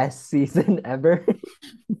 best season ever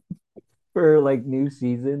for like new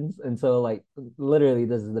seasons. And so like literally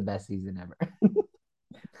this is the best season ever.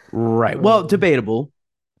 Right. Well, Um, debatable.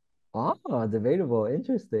 oh, debatable.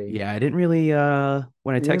 Interesting. Yeah, I didn't really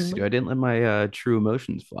when I You texted you, didn't I didn't let my true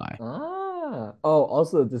emotions fly. oh,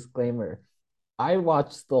 also a disclaimer. I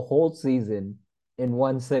watched the whole season in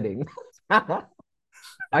one sitting.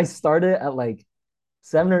 I started at like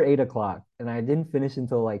 7 or 8 o'clock, and I didn't finish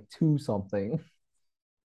until like two something.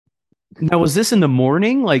 Now, was this in the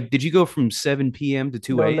morning? Like, did you go from 7 p.m. to No,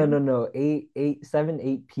 2 no, a.m.? no, no. 8 7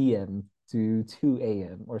 8 p.m. to 2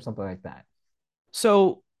 a.m. or something like that.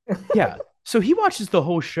 So, yeah. So he watches the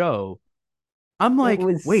whole show. I'm It like,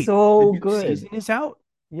 was wait, the so new season good. is out?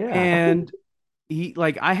 Yeah. And he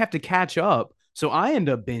like I have to catch up. So I end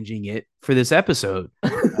up binging it for this episode.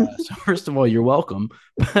 So first of all, you're welcome.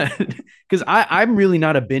 But because I'm really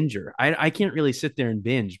not a binger. I can't really sit there and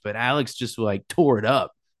binge, but Alex just like tore it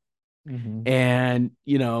up. Mhm. And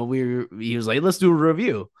he was like, let's do a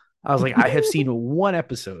review. I was like, I have seen one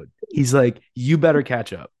episode. He's like, you better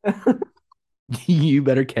catch up. You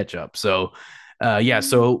better catch up. So yeah,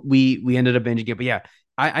 so we ended up binging it. But yeah,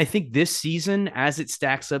 I think this season, as it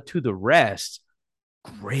stacks up to the rest,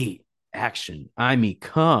 great action. I mean,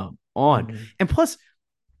 come on. Mhm. And plus,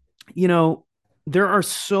 you know, there are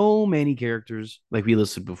so many characters, like we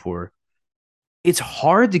listed before. It's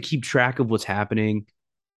hard to keep track of what's happening.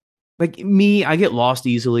 Like me, I get lost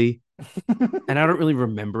easily, and I don't really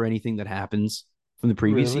remember anything that happens from the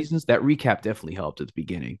previous Really? seasons. That recap definitely helped at the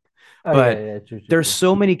beginning. Oh yeah, But yeah, true, true, there's true.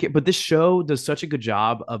 so many, but this show does such a good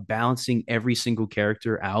job of balancing every single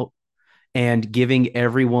character out and giving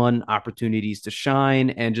everyone opportunities to shine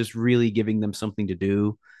and just really giving them something to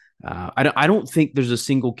do. I don't think there's a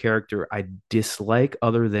single character I dislike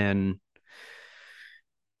other than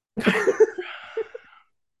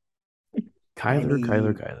Kenny,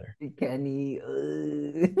 Kyler, Kenny.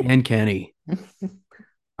 and Kenny.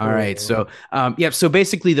 All right. Uh, So, yeah. So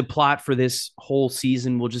basically, the plot for this whole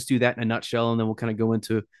season, we'll just do that in a nutshell, and then we'll kind of go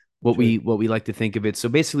into sure. what we like to think of it. So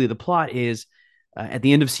basically, the plot is at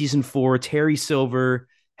the end of season four, Terry Silver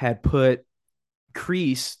had put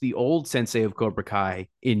Kreese, the old sensei of Cobra Kai,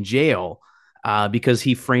 in jail because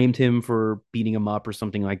he framed him for beating him up or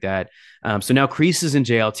something like that. So now Kreese is in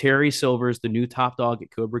jail. Terry Silver is the new top dog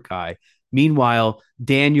at Cobra Kai. Meanwhile,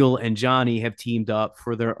 Daniel and Johnny have teamed up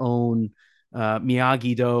for their own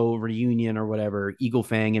Miyagi Do reunion or whatever, Eagle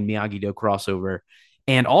Fang and Miyagi Do crossover.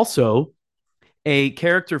 And also, a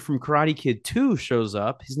character from Karate Kid 2 shows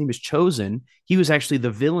up. His name is Chosen. He was actually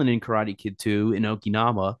the villain in Karate Kid 2 in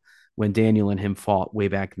Okinawa when Daniel and him fought way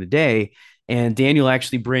back in the day. And Daniel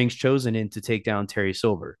actually brings Chosen in to take down Terry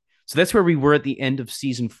Silver. So that's where we were at the end of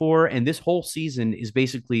season four. And this whole season is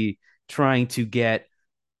basically trying to get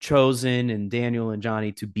Chosen and Daniel and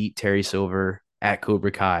Johnny to beat Terry Silver at Cobra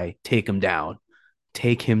Kai, take him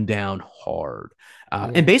down hard.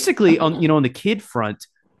 And Yeah. basically, on the kid front,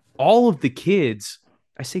 all of the kids,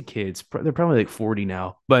 I say kids, they're probably like 40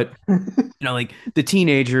 now, but like the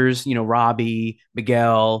teenagers, Robbie,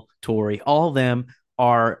 Miguel, Tori, all of them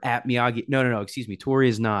are at Miyagi. No, no, no, excuse me. Tori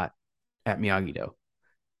is not at Miyagi Do.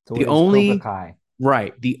 The Tori's Cobra only, Kai.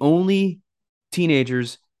 right, the only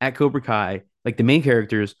teenagers at Cobra Kai, like the main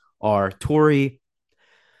characters, are Tori,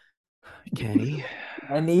 Kenny,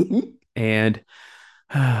 Kenny. and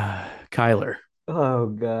Kyler. Oh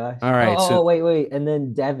gosh. All Oh, right. oh, So, oh, wait, wait. And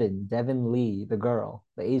then Devin Lee, the girl,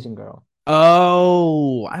 the Asian girl.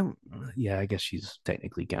 oh, yeah, I guess she's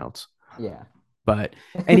technically counts. Yeah. But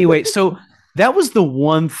anyway, so that was the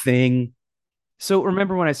one thing. So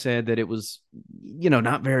remember when I said that it was,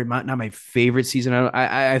 not my favorite season.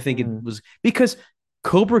 I think it Mhm. was because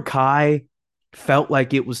Cobra Kai felt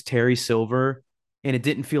like it was Terry Silver, and it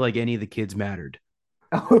didn't feel like any of the kids mattered.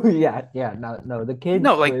 Oh yeah, yeah. No, no.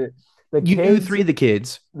 No, like The you knew kids three of the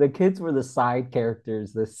kids, the kids were the side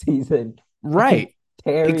characters this season. And right?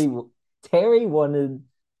 Ex- Terry wanted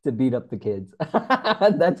to beat up the kids.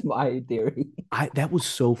 That's my theory. I that was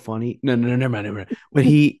so funny. No, no, no, never mind, never mind.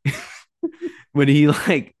 When he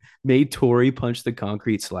like made Tori punch the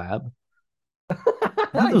concrete slab, I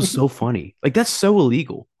thought that was so funny. Like that's so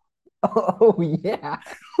illegal. Oh yeah.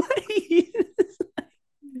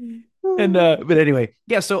 And but anyway,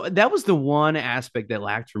 yeah, so that was the one aspect that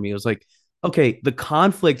lacked for me. It was like, okay, the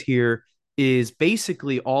conflict here is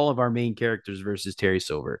basically all of our main characters versus Terry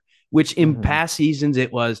Silver, which in Mhm. past seasons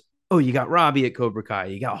it was, oh, you got Robbie at Cobra Kai,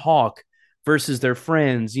 you got Hawk, versus their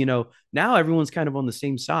friends. Now everyone's kind of on the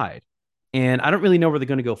same side. And I don't really know where they're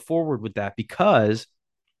going to go forward with that because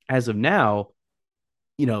as of now,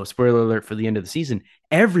 spoiler alert for the end of the season,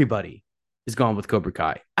 everybody is gone with Cobra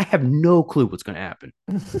Kai. I have no clue what's going to happen.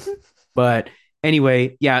 But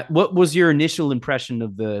anyway, yeah, what was your initial impression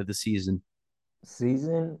of the season?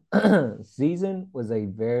 Season season was a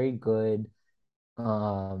very good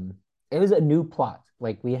um it was a new plot.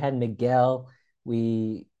 Like we had Miguel,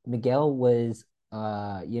 we Miguel was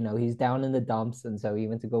he's down in the dumps and so he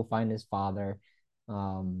went to go find his father.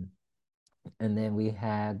 Um and then we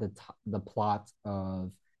had the plot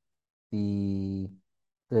of the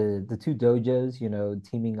the two dojos,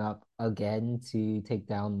 teaming up again to take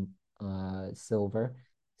down Silver.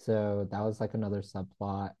 So that was like another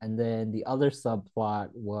subplot. And then the other subplot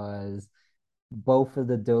was both of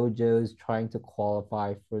the dojos trying to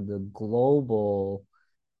qualify for the global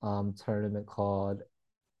tournament called,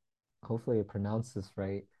 hopefully I pronounce this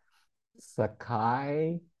right,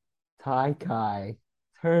 Sakai Taikai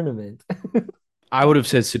tournament. I would have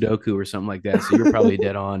said Sudoku or something like that. So you're probably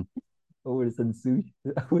dead on. I would have said sushi.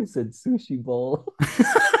 I would have said sushi bowl.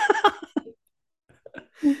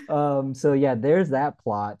 So yeah, there's that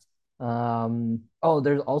plot. Oh,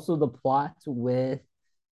 there's also the plot with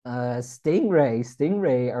Stingray.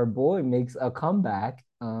 Stingray, our boy, makes a comeback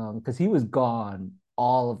because he was gone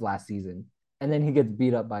all of last season, and then he gets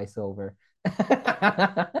beat up by Silver.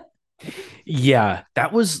 Yeah,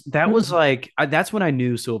 that was like that's when I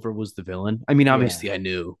knew Silver was the villain. I mean, Yeah, obviously I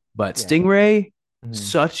knew, but yeah. Stingray, Mhm.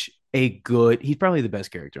 such a good. He's probably the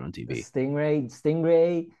best character on TV.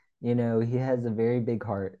 Stingray, he has a very big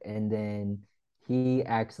heart, and then he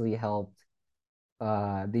actually helped the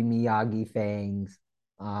Miyagi Fangs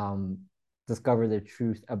um discover the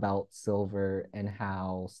truth about Silver and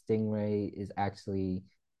how Stingray is actually,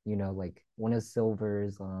 like one of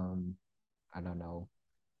Silver's I don't know,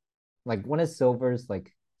 like one of Silver's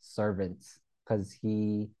like servants, because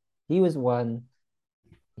he was one,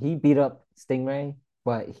 he beat up Stingray,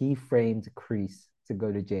 but he framed Kreese to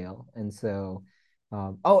go to jail. And so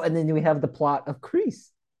oh, and then we have the plot of Kreese.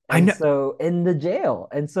 I And know. so in the jail.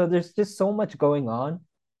 And so there's just so much going on.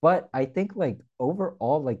 But I think like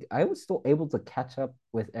overall, like I was still able to catch up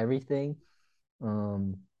with everything.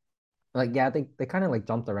 Um like yeah, they kind of like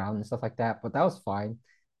jumped around and stuff like that, but that was fine.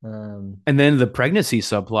 Um And then the pregnancy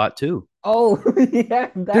subplot too. oh yeah,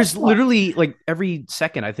 that There's plot. literally like every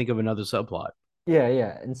second I think of another subplot. Yeah,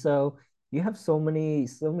 yeah. And so you have so many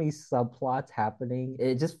subplots happening.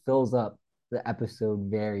 It just fills up the episode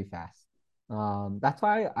very fast. That's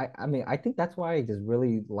why I mean I think that's why I just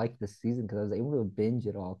really liked this season because I was able to binge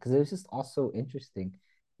it all because it was just also interesting.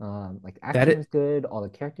 Like That action it was good, all the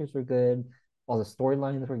characters were good, all the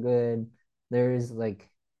storylines were good. There's like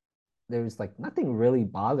there's like nothing really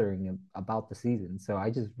bothering about the season. So I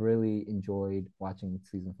just really enjoyed watching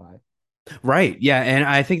season 5. right. Yeah, and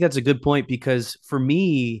I think that's a good point because for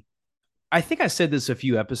me, I think I said this a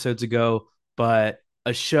few episodes ago, but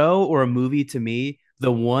a show or a movie to me,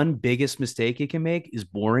 the one biggest mistake it can make is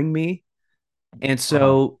boring me. And Uh-huh.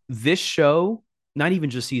 so this show, not even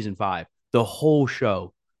just season 5, the whole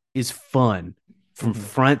show is fun from Hmm.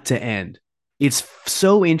 front to end. It's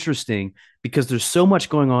so interesting because there's so much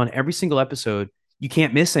going on every single episode. You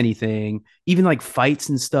can't miss anything, even like fights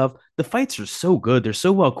and stuff. The fights are so good. They're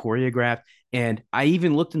so well choreographed. And I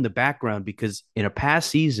even looked in the background because in a past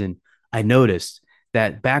season, I noticed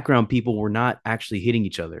that background people were not actually hitting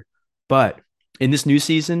each other. But in this new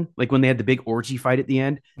season, like when they had the big orgy fight at the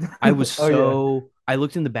end, Oh yeah. I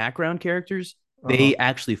looked in the background characters. Uh-huh. They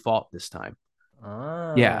actually fought this time.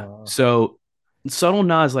 Yeah. Ah. So subtle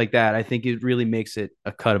nods like that, I think it really makes it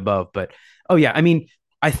a cut above. But oh yeah, I mean,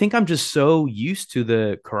 I think I'm just so used to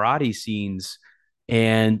the karate scenes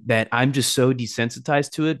and that I'm just so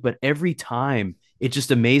desensitized to it. But every time it just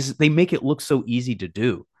amazes, they make it look so easy to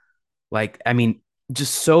do. Like, I mean,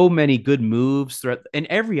 just so many good moves throughout, and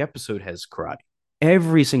every episode has karate.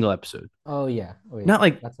 Every single episode. Oh yeah. Oh yeah. Not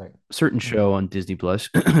like That's right. a certain Mhm. show on Disney Plus,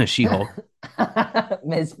 She Hulk,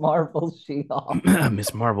 Miss Marvel, She-Hulk.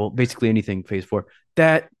 Miss Marvel, basically anything Phase 4.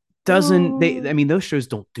 That doesn't, I Oh. mean, those shows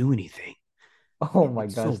don't do anything. Oh my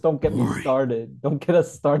It's gosh, so don't get me boring. started. Don't get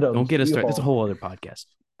us started on Don't get us started. That's a She-Hulk. whole other podcast.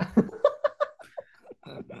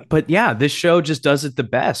 But yeah, this show just does it the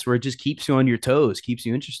best where it just keeps you on your toes, keeps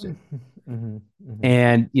you interested. Hmm. Hmm.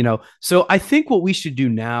 And, so I think what we should do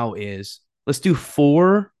now is let's do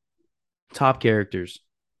top characters.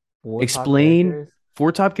 Four top Explain characters.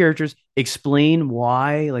 four top characters, explain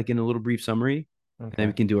why, like in a little brief summary, and then we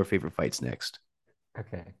Okay. can do our favorite fights next.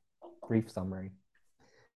 Okay. Brief summary.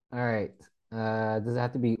 All right. Does it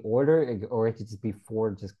have to be order or it could just be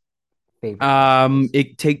four just favorite characters.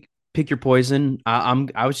 It take pick your poison.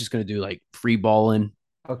 I was just gonna do like free balling.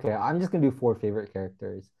 Okay, I'm just gonna do four favorite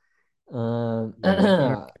characters. Yeah, get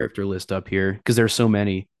our character list up here because there's so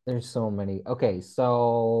many. There's so many. Okay,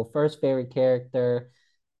 so first favorite character,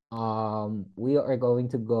 we are going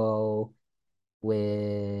to go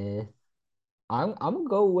with I'm gonna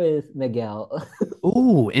go with Miguel.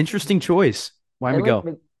 Oh, interesting choice. Why Miguel?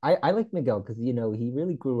 I like Miguel because he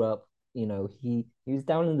really grew up. He was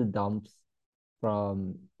down in the dumps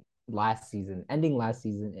from last season, ending last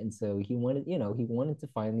season, and so he wanted to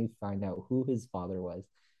finally find out who his father was,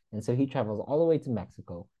 and so he travels all the way to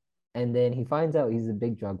Mexico, and then he finds out he's a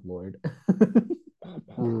big drug lord.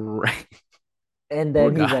 Right. And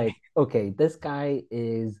Poor then he's guy. like, okay, this guy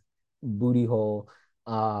is booty hole.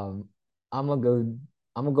 Um, I'm gonna go.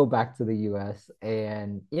 I'm gonna go back to the U.S.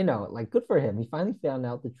 and like, good for him. He finally found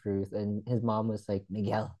out the truth, and his mom was like,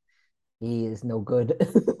 Miguel, he is no good.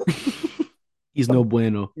 He's no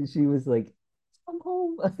bueno. She was like, come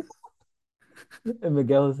home. And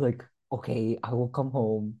Miguel is like, okay, I will come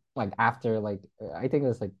home. Like after I think it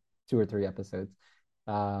was like two or three episodes.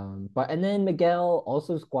 But and then Miguel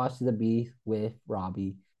also squashed the beef with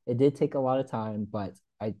Robbie. It did take a lot of time, but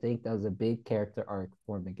I think that was a big character arc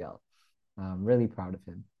for Miguel. I'm really proud of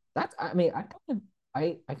him. I mean,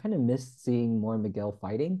 I kind of missed seeing more Miguel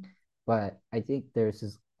fighting, but I think there's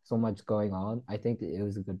just so much going on. I think it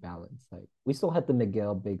was a good balance. Like we still had the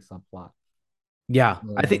Miguel big subplot. Yeah,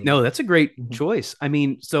 I think Um, no, that's a great mhm. choice. I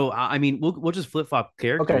mean, so I mean, we'll just flip flop Okay,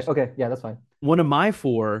 characters. okay, yeah, that's fine. One of my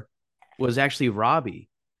four was actually Robbie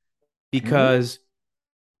Mm? because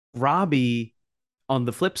Robbie, on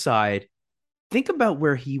the flip side, think about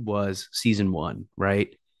where he was season one,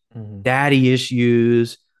 right? Mhm. Daddy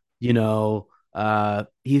issues, you know,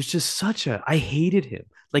 he was just such a I hated him.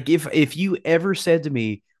 Like if you ever said to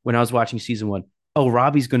me when I was watching season one, oh,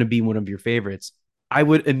 Robbie's gonna be one of your favorites, I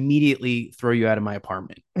would immediately throw you out of my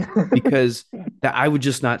apartment because that I would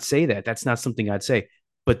just not say that. That's not something I'd say.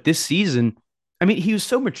 But this season, I mean, he was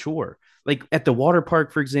so mature. Like at the water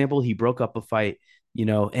park, for example, he broke up a fight,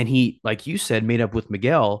 and he, like you said, made up with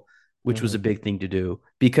Miguel, which was a Mhm. big thing to do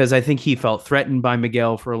because I think he felt threatened by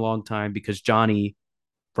Miguel for a long time because Johnny,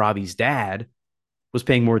 Robbie's dad, was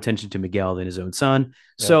paying more attention to Miguel than his own son.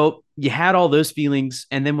 Yep. So you had all those feelings.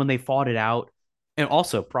 And then when they fought it out, and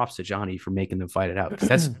also props to Johnny for making them fight it out because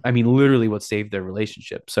that's, I mean, literally what saved their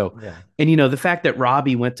relationship. So, Yeah. and the fact that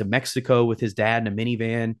Robbie went to Mexico with his dad in a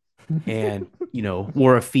minivan and,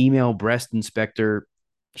 wore a female breast inspector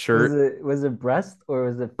Was shirt it was it breast or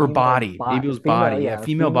was it or body. Maybe it was body. female, Yeah, yeah,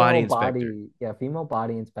 female body inspector. female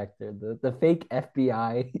body inspector, the fake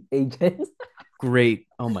FBI agent. Great.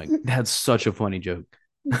 Oh my, that's such a funny joke.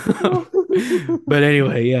 But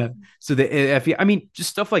anyway, yeah. So the if I mean, just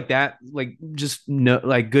stuff like that, like just no,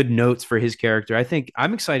 like good notes for his character. I think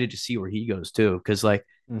I'm excited to see where he goes too, because like,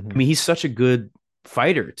 I Mhm. mean, he's such a good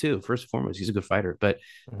fighter too. First and foremost, he's a good fighter. But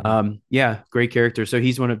Mhm. yeah, great character. So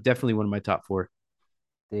he's definitely one of my top four.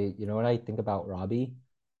 You know what I think about Robbie?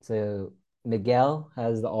 So Miguel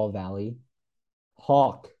has the All Valley,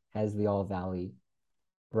 Hawk has the All Valley,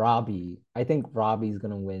 Robbie. I think Robbie's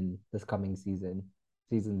gonna win this coming season,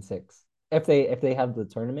 season six. If they have the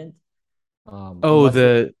tournament, Oh,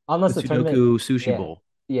 the unless the tournament, Sudoku Sushi yeah, Bowl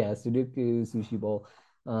yeah, Sudoku Sushi Bowl.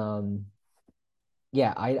 Um,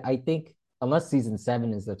 yeah, I think unless season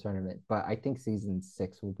seven is the tournament, but I think season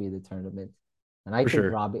six will be the tournament, and for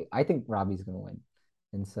sure. I think Robbie's gonna win,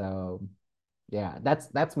 and so yeah,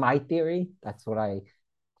 that's my theory. That's what I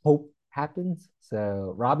hope happens.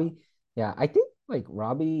 So Robbie, yeah, I think like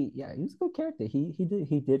Robbie, yeah, he was a good character.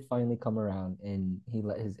 He did finally come around and he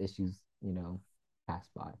let his issues, pass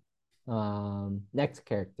by. Next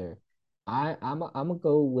character. I'm gonna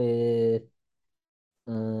go with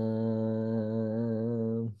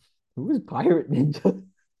who is Pirate Ninja?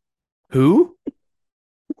 Who?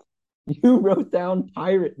 You wrote down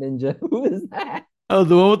Pirate Ninja. Who is that? Oh,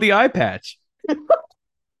 the one with the eye patch.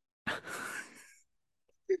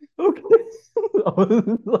 Okay. I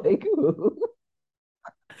was like, who?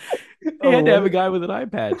 They Oh, had to have a what? guy with an eye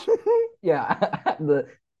patch. Yeah,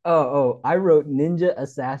 I wrote ninja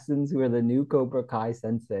assassins who are the new Cobra Kai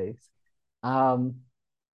senseis. Um,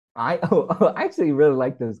 I actually really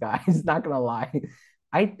like those guys. Not gonna lie,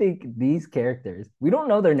 I think these characters we don't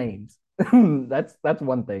know their names. That's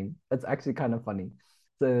one thing. That's actually kind of funny.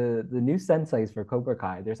 The new senseis for Cobra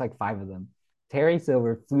Kai, there's like five of them. Terry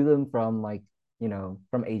Silver flew them from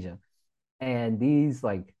from Asia, and these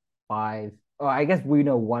like five. Oh, I guess we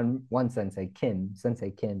know one Sensei Kim,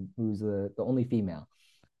 who's the only female.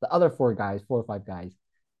 The other four guys, four or five guys,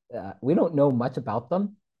 we don't know much about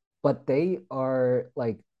them, but they are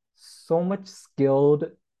like so much skilled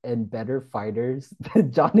and better fighters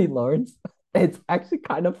than Johnny Lawrence. It's actually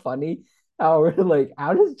kind of funny how we're like,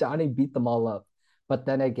 how does Johnny beat them all up? But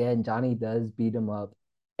then again, Johnny does beat him up.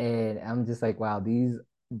 And I'm just like, wow, these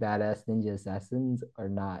badass ninja assassins are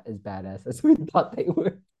not as badass as we thought they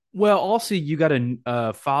were. Well, also you got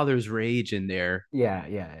a father's rage in there. Yeah,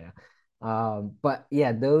 yeah, yeah. But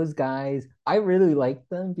yeah, those guys, I really like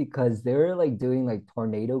them because they were like doing like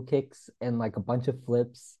tornado kicks and like a bunch of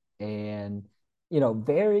flips and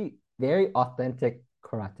very, very authentic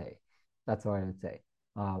karate. That's what I would say.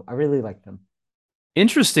 I really like them.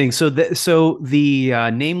 Interesting. So the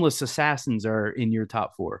nameless assassins are in your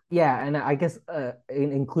top four. Yeah, and I guess it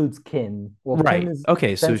includes Kim. Well, Kim Right. is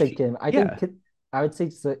Okay. So Sensei she, Kim. I think yeah. Kim, I would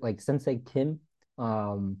say like Sensei Kim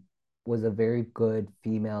um was a very good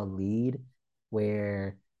female lead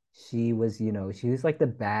where she was like the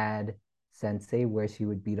bad sensei where she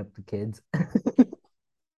would beat up the kids.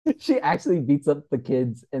 She actually beats up the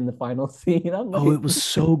kids in the final scene. I'm Oh, like, it was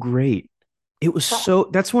so great. It was so,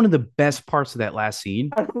 that's one of the best parts of that last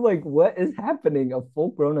scene. I'm like, what is happening? A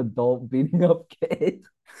full-grown adult beating up kids.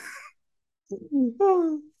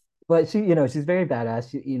 But she's very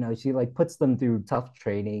badass. She like puts them through tough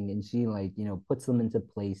training and she like, puts them into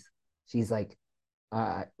place. She's like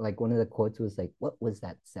one of the quotes was like, "What was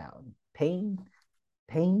that sound? Pain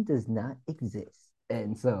does not exist."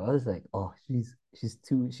 And so I was like, "Oh, she's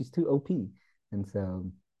too OP." And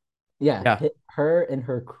so yeah, Yeah. her and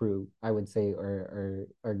her crew, I would say, are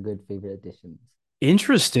good favorite additions.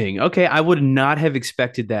 Interesting. Okay. I would not have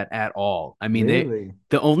expected that at all. I mean, Really?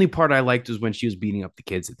 the only part I liked was when she was beating up the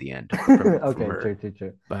kids at the end from Okay, her. true, true,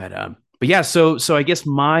 true. But yeah, so I guess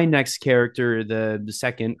my next character, the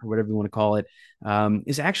second or whatever you want to call it,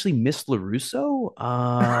 is actually Miss LaRusso.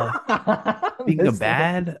 Speaking of Miss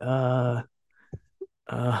bad, I'm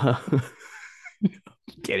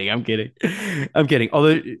kidding, I'm kidding.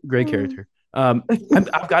 Although great character.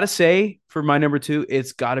 I've got to say for my number two,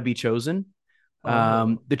 it's got to be Chosen,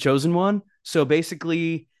 Oh. the Chosen One. So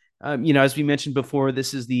basically, as we mentioned before,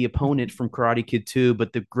 this is the opponent from Karate Kid 2.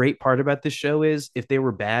 But the great part about this show is if they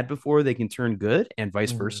were bad before, they can turn good and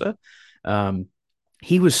vice Mhm. versa. Um,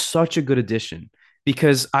 he was such a good addition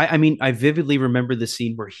because I mean, I vividly remember the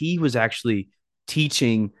scene where he was actually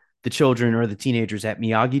teaching the children or the teenagers at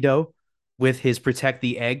Miyagi-Do with his protect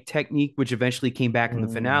the egg technique, which eventually came back in the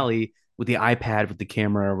Mm. finale with the iPad with the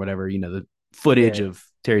camera or whatever, the footage Yeah. of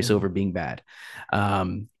Terry Silver Mhm. being bad.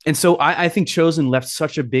 And so I think Chosen left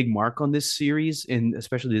such a big mark on this series and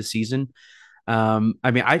especially this season. I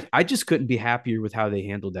mean, I just couldn't be happier with how they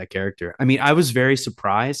handled that character. I mean, I was very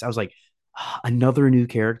surprised. I was like, another new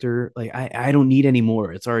character. Like, I don't need any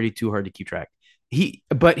more. It's already too hard to keep track.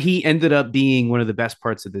 But he ended up being one of the best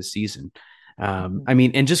parts of this season. I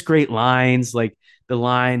mean, and just great lines, like the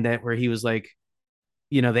line that where he was like,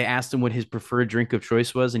 they asked him what his preferred drink of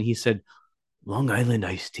choice was, and he said, Long Island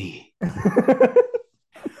iced tea.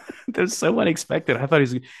 That was so unexpected. I thought he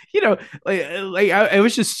was, it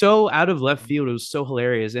was just so out of left field. It was so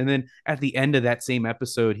hilarious. And then at the end of that same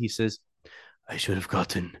episode, he says, I should have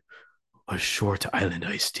gotten a short island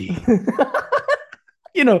iced tea.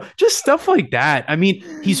 Just stuff like that. I mean,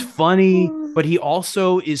 he's funny, but he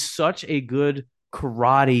also is such a good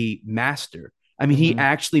karate master. I mean, he Mhm.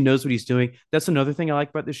 actually knows what he's doing. That's another thing I like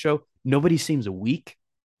about this show. Nobody seems weak.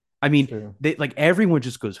 I mean, True. they like everyone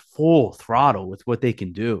just goes full throttle with what they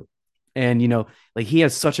can do. And like he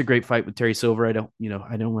has such a great fight with Terry Silver. I don't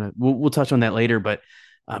want to. We'll touch on that later, but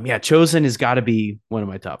yeah, Chosen has got to be one of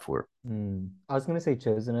my top four. I was gonna say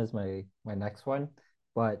Chosen as my next one,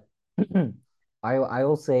 but I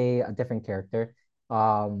will say a different character.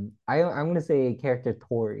 I'm gonna say character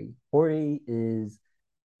Tori. Tori is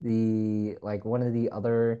the like one of the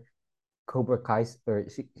other Cobra Kai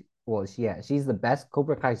or she's the best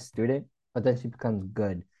Cobra Kai student, but then she becomes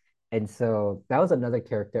good. And so that was another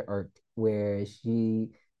character arc where she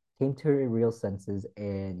came to her real senses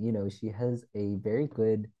and she has a very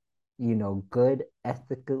good, good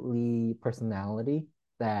ethically personality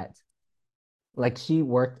that like she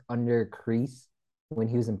worked under Kreese when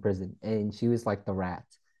he was in prison and she was like the rat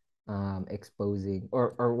exposing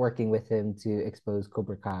or working with him to expose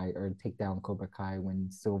Cobra Kai or take down Cobra Kai when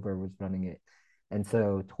Silver was running it. And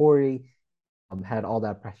so Tori had all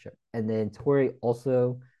that pressure. And then Tori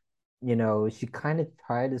also, she kind of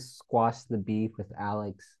tried to squash the beef with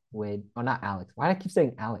Alex when, oh, not Alex. Why do I keep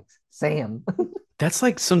saying Alex? Sam. That's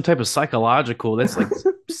like some type of psychological. That's like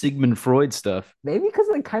Sigmund Freud stuff. Maybe because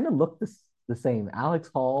they kind of look the same. Alex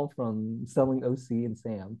Hall from Selling OC and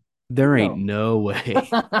Sam. I There don't ain't know. no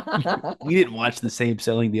way. We didn't watch the same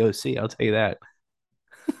Selling the OC. I'll tell you that.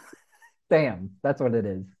 Sam, that's what it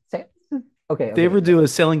is. Okay, they okay. ever do a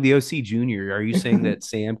selling the OC Junior, are you saying that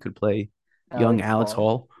Sam could play young Alex Alex Hall.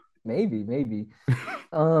 Hall? Maybe, maybe.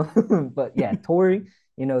 But yeah, Tori,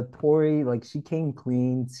 Tori, like she came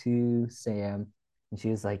clean to Sam and she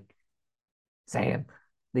was like, Sam,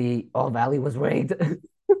 the All Valley was rigged.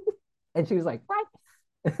 And she was like, what?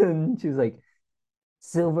 And she was like,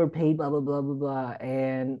 Silver paid blah blah blah blah blah.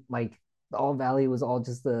 And like the All Valley was all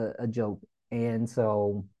just a joke. And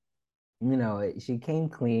so, she came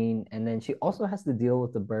clean. And then she also has to deal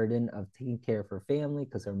with the burden of taking care of her family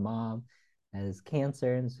because her mom has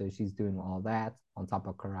cancer. And so she's doing all that on top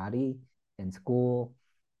of karate and school.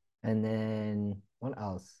 And then what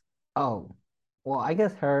else? Oh, well, I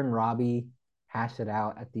guess her and Robbie hash it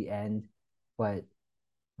out at the end. But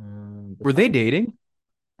Were they besides, dating?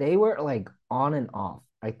 they were like on and off,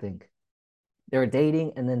 I think. They were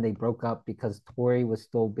dating and then they broke up because Tori was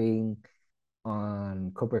still being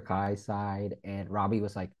on Cobra Kai's side, and Robbie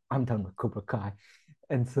was like, I'm done with Cobra Kai.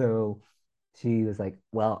 And so she was like,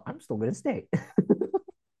 well, I'm still gonna stay.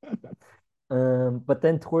 But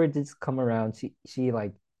then Tori did come around. She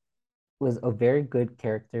like was a very good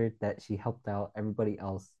character that she helped out everybody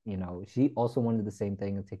else. She also wanted the same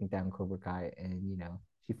thing of taking down Cobra Kai, and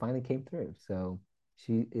she finally came through. So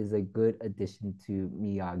she is a good addition to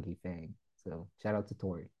Miyagi Fang. So shout out to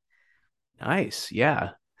Tori. Nice.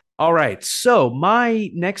 Yeah. All right. So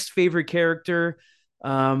my next favorite character,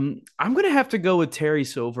 I'm gonna have to go with Terry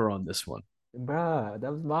Silver on this one. Bruh,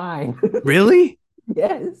 that was mine. Really?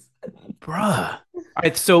 Yes. Bruh. All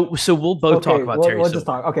right, so we'll both talk Okay, about we'll, Terry we'll just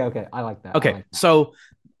Silver. talk. Okay, okay. I like that. I Okay, like that. so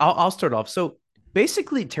I'll start off. So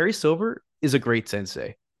basically, Terry Silver is a great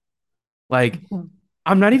sensei. Like,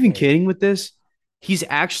 I'm not even Okay. kidding with this. He's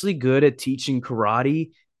actually good at teaching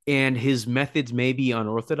karate, and his methods may be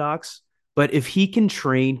unorthodox. But if he can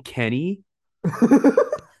train Kenny,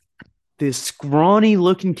 this scrawny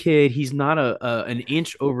looking kid, he's not an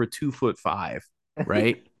inch over 2'5",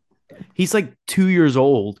 right? He's like 2 years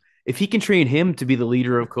old. If he can train him to be the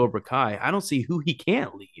leader of Cobra Kai, I don't see who he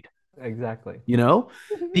can't lead. Exactly. You know,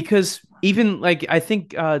 because even like I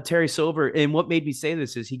think Terry Silver, and what made me say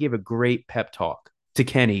this is he gave a great pep talk to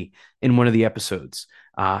Kenny in one of the episodes.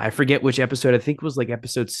 I forget which episode. I think it was like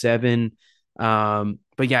episode 7.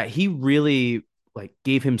 But yeah, he really like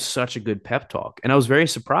gave him such a good pep talk, and I was very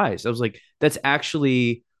surprised. I was like, that's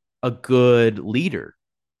actually a good leader.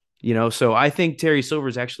 So I think Terry Silver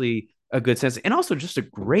is actually a good sense, and also just a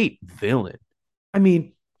great villain. I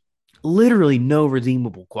mean, literally no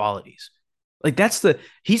redeemable qualities. Like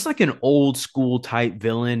he's like an old school type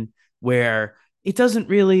villain where it doesn't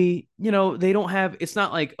really, they don't have, it's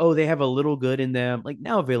not like, oh, they have a little good in them. Like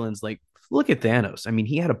now villains, like look at Thanos. I mean,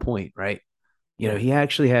 he had a point, right? Yeah. He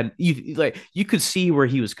actually had you could see where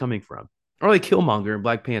he was coming from. Or like Killmonger and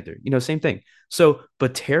Black Panther, same thing. So,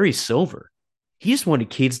 but Terry Silver, he just wanted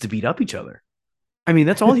kids to beat up each other. I mean,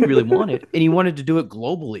 that's all he really wanted, and he wanted to do it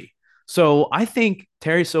globally. So I think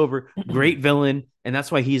Terry Silver, great villain, and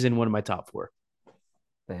that's why he's in one of my top four.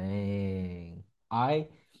 Dang. I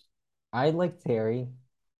like Terry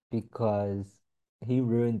because he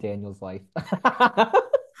ruined Daniel's life.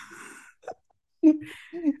 He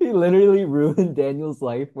literally ruined Daniel's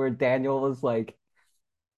life where Daniel was like,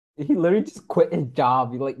 he literally just quit his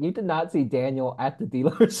job. You did not see Daniel at the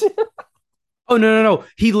dealership. Oh no!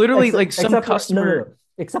 He literally like some Except for no, no, customer. no.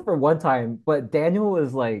 Except for one time, but Daniel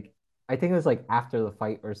was like, I think it was like after the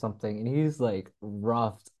fight or something, and he's like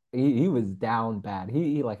roughed. He was down bad.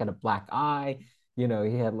 He like had a black eye. He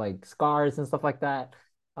had like scars and stuff like that.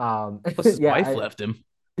 Plus, his Yeah, wife left him.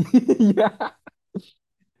 yeah.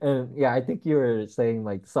 And yeah, I think you were saying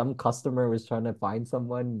like some customer was trying to find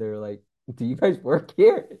someone. They're like, "Do you guys work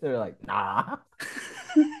here?" They're like, "Nah."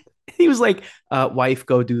 He was like, "Wife,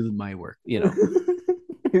 go do my work." He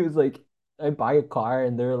was like, I buy a car,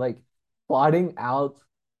 and they're like plotting out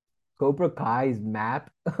Cobra Kai's map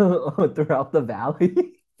throughout the valley.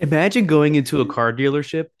 Imagine going into a car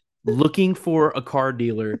dealership, looking for a car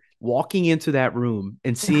dealer, walking into that room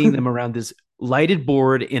and seeing them around this lighted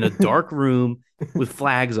board in a dark room with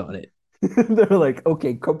flags on it. They're like,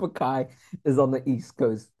 okay, Cobra Kai is on the East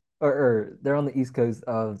Coast, or they're on the East Coast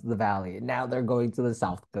of the valley. And now they're going to the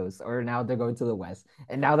South Coast, or now they're going to the West,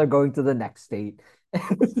 and now they're going to the next state.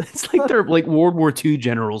 It's like they're like World War II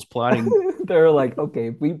generals plotting. They're like, okay,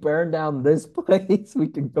 if we burn down this place, we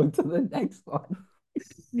can go to the next one.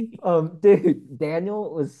 Dude,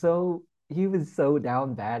 Daniel was he was so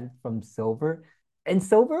down bad from Silver. And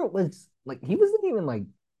Silver was like he was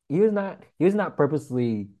not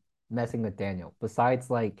purposely messing with Daniel. Besides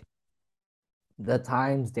like the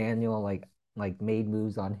times Daniel like made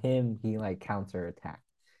moves on him, he like counterattacked.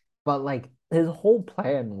 but like his whole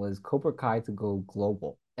plan was Cobra Kai to go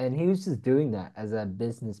global, and he was just doing that as a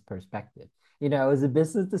business perspective. It was a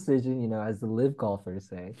business decision, as the live golfers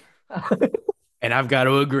say. And I've got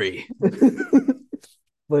to agree.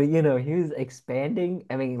 But he was expanding.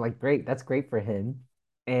 I mean, like, great, that's great for him.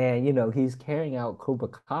 And he's carrying out Cobra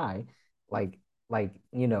Kai, like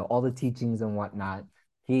all the teachings and whatnot.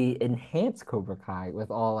 He enhanced Cobra Kai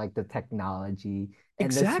with all like the technology and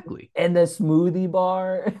Exactly. the smoothie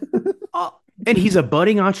bar. Uh, and he's a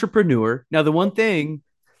budding entrepreneur. Now, the one thing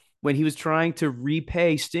when he was trying to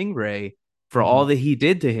repay Stingray for all Mhm. that he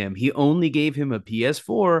did to him, he only gave him a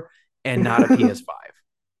PS4 and not a PS5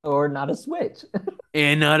 Or not a Switch.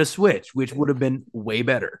 and not a Switch, which would have been way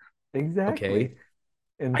better. Okay. Exactly.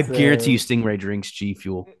 And I guarantee you so Stingray drinks G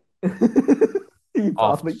Fuel. he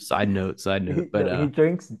Off probably side note. he, But no, he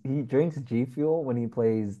drinks G Fuel when he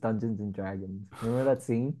plays Dungeons and Dragons. Remember that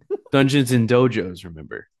scene? Dungeons and Dojos,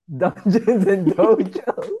 remember? Dungeons and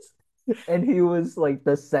Dojos. And he was like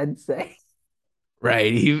the sensei.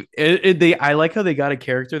 Right. I like how they got a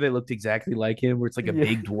character that looked exactly like him, where it's like a Yeah.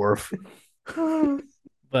 big dwarf.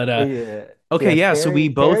 But Yeah. okay, Yeah, yeah. So we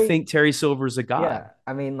both Terry, think Terry Silver's a god. yeah.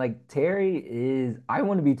 I mean, like Terry is I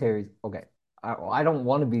want to be Terry's okay. I don't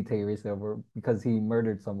want to be Terry Silver because he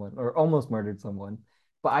murdered someone or almost murdered someone.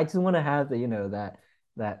 But I just want to have the,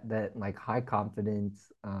 that like high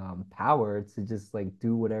confidence power to just like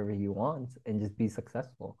do whatever he wants and just be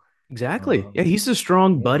successful. Exactly. Yeah, Um, he's a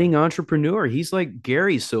strong yeah, budding entrepreneur. He's like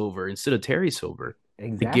Gary Silver instead of Terry Silver.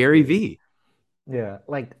 Like Gary exactly. V. Yeah.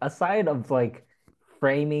 Like aside of like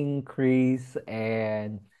framing Kreese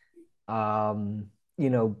and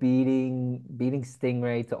beating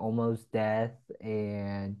Stingray to almost death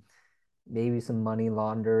and maybe some money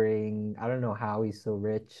laundering. I don't know how he's so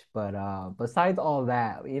rich, but besides all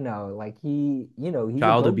that, like he's a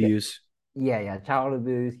Child go-get. abuse. Yeah, yeah, child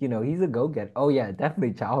abuse, he's a go-get. Oh yeah,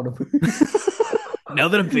 definitely child abuse. Now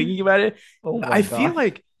that I'm thinking about it, Oh my I feel gosh.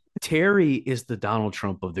 like Terry is the Donald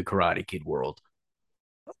Trump of the Karate Kid world.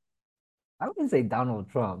 I wouldn't say Donald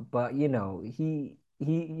Trump, but he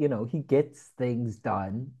gets things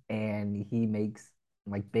done and he makes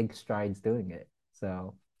like big strides doing it.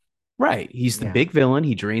 So, Right. He's the yeah. big villain.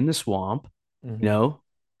 He drained the swamp, you Hmm. know,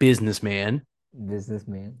 businessman,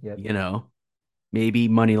 Businessman. Yep. you know, maybe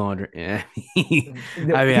money laundering. I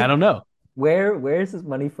mean, I don't know. Where's his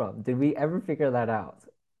money from? Did we ever figure that out?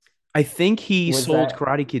 I think he Was sold that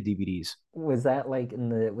Karate Kid DVDs. was that like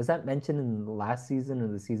was that mentioned in the last season or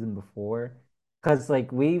the season before? Because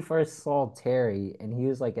like we first saw Terry and he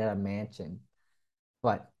was like at a mansion,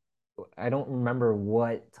 but I don't remember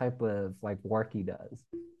what type of like work he does.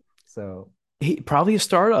 So He probably a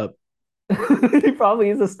startup. he probably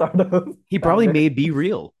is a startup He probably founder. made Be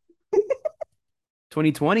Real.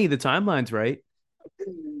 2020, the timeline's right.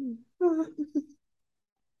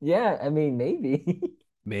 Yeah, I mean maybe.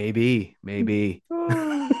 Maybe.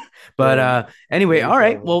 But Yo, anyway, Terry all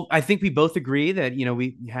right. Silver. Well, I think we both agree that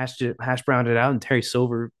we hash browned it out, and Terry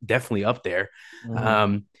Silver definitely up there. Mhm.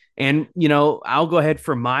 Um, and I'll go ahead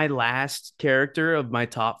for my last character of my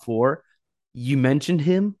top four. You mentioned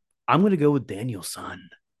him. I'm gonna go with Daniel Son,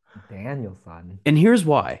 Danielson. and here's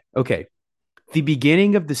why. Okay, the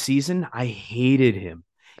beginning of the season, I hated him.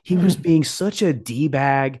 He was being such a d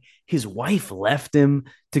bag. His wife left him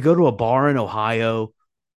to go to a bar in Ohio.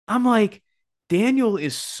 I'm like, Daniel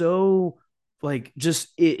is so like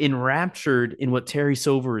just enraptured in what Terry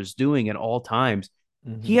Silver is doing at all times.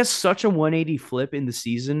 He Mhm. has such a 180 flip in the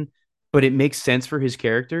season, but it makes sense for his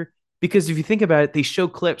character because if you think about it, they show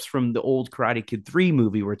clips from the old Karate Kid 3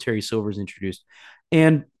 movie where Terry Silver is introduced.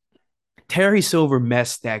 And Terry Silver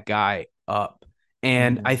messed that guy up.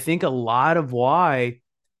 And I Mhm. think a lot of why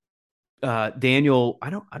Daniel, I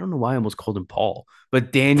don't know why I almost called him Paul,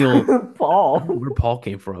 but Daniel, I don't know Paul. where Paul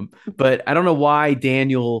came from, but I don't know why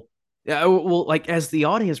Daniel. Well, like as the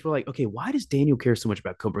audience, we're like, okay, why does Daniel care so much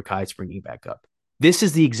about Cobra Kai springing back up? This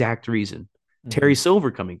is the exact reason. Terry Mhm.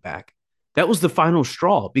 Silver coming back. That was the final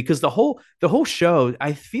straw because the whole show,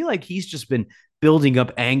 I feel like he's just been building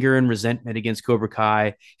up anger and resentment against Cobra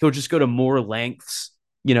Kai. He'll just go to more lengths,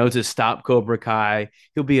 to stop Cobra Kai.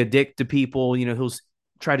 He'll be a dick to people. He'll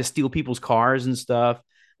try to steal people's cars and stuff,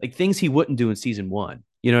 like things he wouldn't do in season one.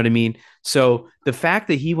 You know what I mean? So the fact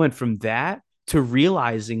that he went from that to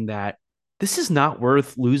realizing that this is not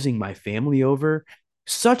worth losing my family over,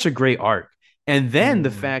 such a great arc. And then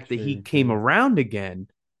the fact that he True, came true. around again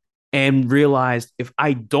and realized if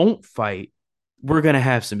I don't fight, we're going to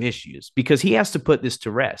have some issues because he has to put this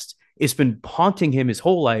to rest. It's been haunting him his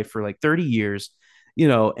whole life for like 30 years,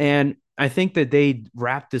 and I think that they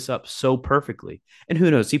wrapped this up so perfectly. And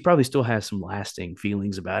who knows, he probably still has some lasting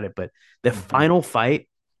feelings about it, but the Mhm. final fight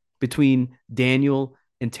between Daniel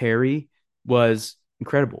and Terry was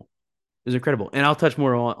incredible. It was incredible. And I'll touch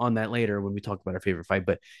more on that later when we talk about our favorite fight.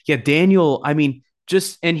 But yeah, Daniel, I mean,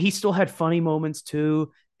 just, and he still had funny moments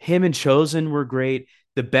too. Him and Chosen were great.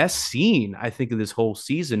 The best scene, I think, of this whole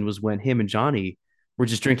season was when him and Johnny were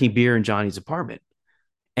just drinking beer in Johnny's apartment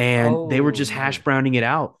and they were Oh, just hash nice. browning it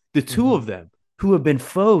out. The two Hmm. of them who have been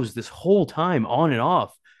foes this whole time, on and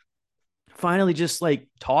off, finally just like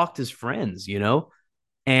talked as friends, you know?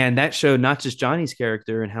 And that showed not just Johnny's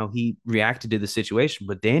character and how he reacted to the situation,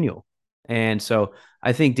 but Daniel. And so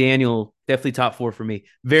I think Daniel definitely top four for me.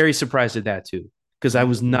 Very surprised at that too, because I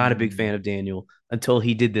was not a big Mm. fan of Daniel until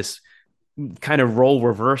he did this kind of role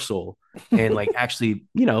reversal and like actually,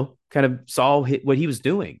 kind of saw what he was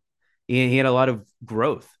doing. He had a lot of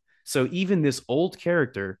growth. So even this old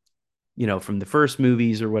character, from the first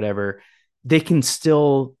movies or whatever, they can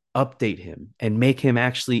still update him and make him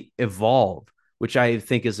actually evolve, which I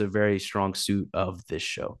think is a very strong suit of this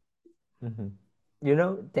show. Hmm.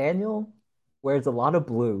 Daniel wears a lot of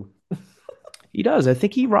blue. He does. I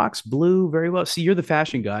think he rocks blue very well. See, you're the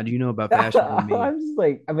fashion god. You know about fashion more than me. I'm just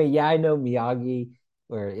like, I mean, yeah, I know Miyagi,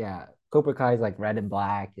 or yeah, Cobra Kai is like red and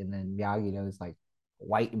black, and then Miyagi knows like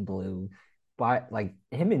white and blue. But like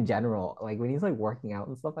him in general, like when he's like working out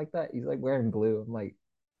and stuff like that, he's like wearing blue. I'm like,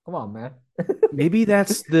 come on, man. Maybe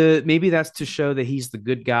that's to show that he's the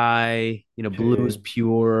good guy. Blue is True,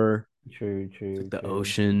 pure. true, It's like true, the true.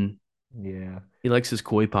 ocean. Yeah. He likes his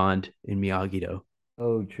koi pond in Miyagi Do.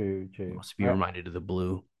 Oh, true, He true. wants to be All right, reminded of the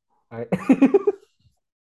blue. all right.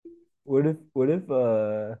 What if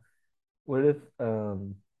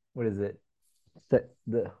what is it?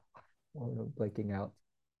 The oh, I'm blanking out.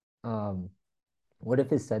 Um what if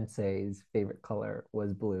his sensei's favorite color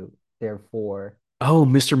was blue? Therefore, Oh,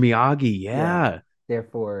 Mr. Miyagi. yeah, Yeah.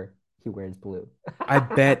 therefore he wears blue. I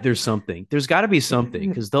bet there's something. There's got to be something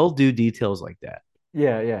because they'll do details like that.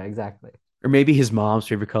 Yeah, yeah, exactly. Or maybe his mom's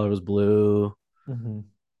favorite color was blue, Hmm.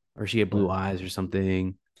 or she had blue But eyes or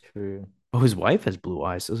something. true. Oh, his wife has blue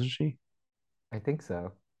eyes, doesn't she? I think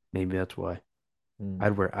so. Maybe that's why. Hmm.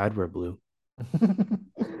 I'd wear blue.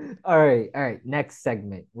 All right. Next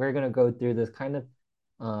segment. We're gonna go through this kind of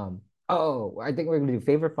oh, I think we're gonna do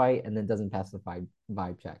favorite fight and then doesn't pass the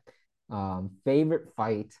vibe check. Favorite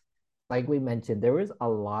fight, like we mentioned, there was a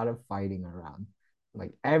lot of fighting around.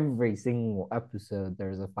 Like every single episode,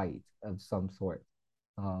 there's a fight of some sort.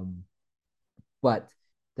 Um, but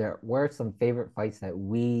there were some favorite fights that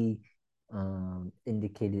we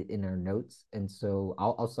indicated in our notes. And so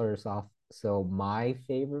I'll start us off. So my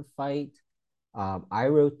favorite fight, I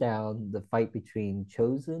wrote down the fight between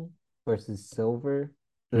Chosen versus Silver,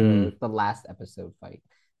 Mm. the last episode fight.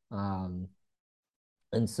 Um,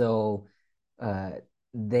 and so uh,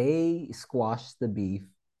 they squash the beef,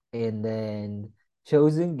 and then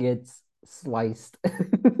Chosen gets sliced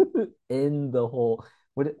in the hole.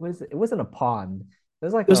 What was it? It wasn't a pond. It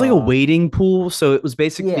was like It was like a a wading pool, so it was yeah,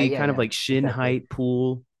 basically yeah, kind of yeah, like shin exactly. height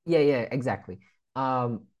pool. Yeah, yeah, exactly.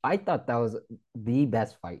 I thought that was the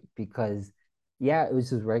best fight because yeah, it was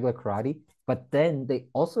just regular karate, but then they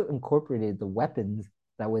also incorporated the weapons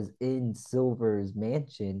that was in Silver's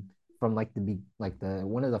mansion from like the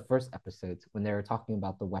one of the first episodes when they were talking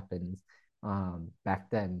about the weapons back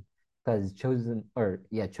then. Because Chosen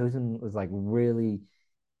was like really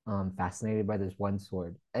fascinated by this one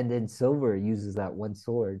sword. And then Silver uses that one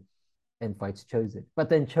sword and fights Chosen. But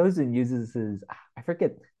then Chosen uses his I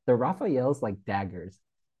forget the Raphael's like daggers.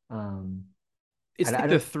 Um It's I like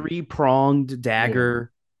the don't three-pronged yeah.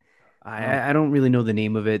 dagger. Um I don't really know the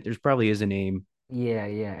name of it. There's probably is a name. yeah,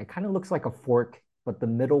 yeah. It kind of looks like a fork, but the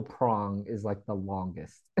middle prong is like the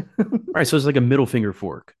longest. All right, so it's like a middle finger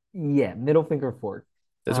fork. Yeah, middle finger fork.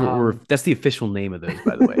 That's what we're. Um That's the official name of those,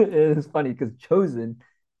 by the way. it is funny because Chosen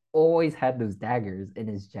always had those daggers in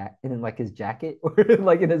his in like his jacket or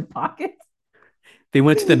like in his pocket. They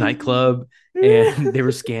went to the nightclub and they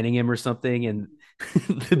were scanning him or something, and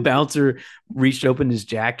the bouncer reached open his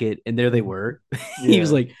jacket, and there they were. He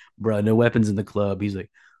was Yeah. like, "Bro, no weapons in the club." He's like,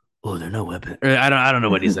 "Oh, there are no weapons." I don't know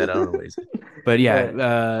what he said. I don't know what he said. But yeah,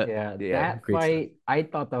 But yeah, yeah, that great stuff. fight, I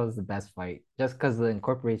thought that was the best fight just because the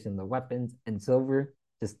incorporation of the weapons and Silver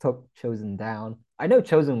just took Chosen down. I know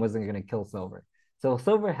Chosen wasn't going to kill Silver. So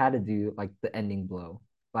Silver had to do like the ending blow.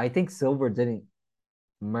 But I think Silver didn't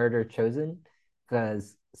murder Chosen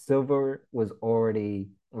because Silver was already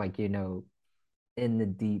like, in the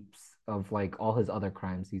deeps of like all his other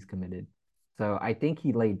crimes he's committed. So I think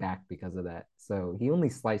he laid back because of that. So he only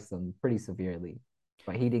sliced him pretty severely,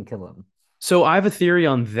 but he didn't kill him. So I have a theory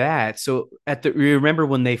on that. So you remember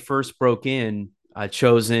when they first broke in,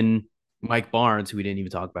 chosen Mike Barnes, who we didn't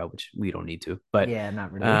even talk about, which we don't need to, but Yeah,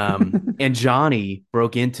 not really. and Johnny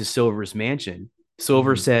broke into Silver's mansion.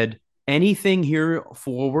 Silver Mhm. said, anything here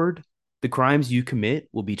forward, the crimes you commit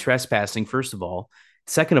will be trespassing, first of all.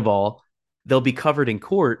 Second of all, they'll be covered in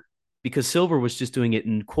court because Silver was just doing it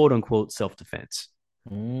in quote unquote self-defense.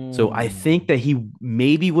 So I think Mm. that he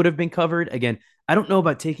maybe would have been covered. Again, I don't know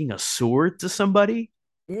about taking a sword to somebody.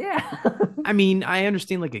 Yeah. I mean, I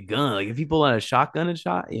understand like a gun, like if you pull out a shotgun and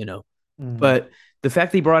shot, Mm. but the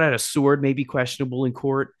fact that he brought out a sword may be questionable in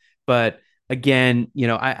court. But again,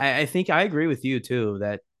 I think I agree with you too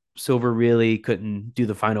that Silver really couldn't do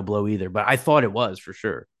the final blow either. But I thought it was for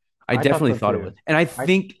sure. I I thought definitely so thought it was, too. and I I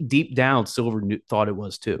think deep down Silver thought it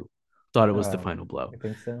was too. Thought it was the final blow. I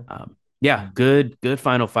think so. Yeah, Mm. good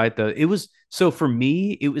final fight though. It was so for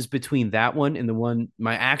me, it was between that one and the one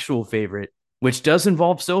my actual favorite, which does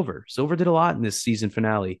involve Silver. Silver did a lot in this season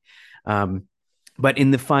finale. Um, but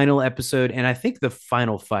in the final episode, and I think the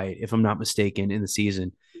final fight, if I'm not mistaken, in the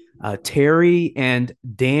season, Terry and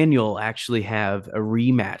Daniel actually have a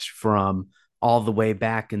rematch from all the way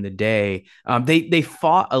back in the day. They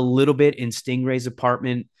fought a little bit in Stingray's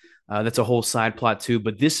apartment. That's a whole side plot too,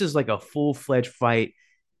 but this is like a full fledged fight.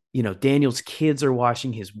 Daniel's kids are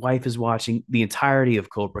watching, his wife is watching, the entirety of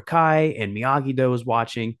Cobra Kai and Miyagi Do is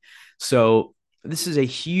watching. So this is a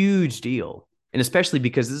huge deal. And especially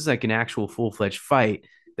because this is like an actual full fledged fight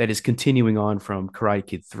that is continuing on from Karate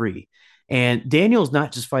Kid 3. And Daniel's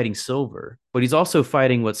not just fighting Silver, but he's also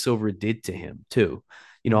fighting what Silver did to him, too.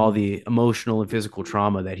 All Mhm. the emotional and physical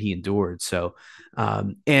trauma that he endured. So,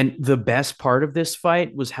 and the best part of this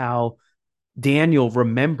fight was how Daniel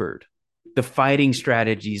remembered the fighting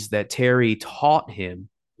strategies that Terry taught him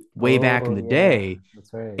way back in Oh the yeah, day.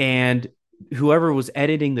 that's right. And whoever was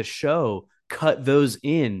editing the show cut those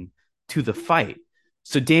in to the fight.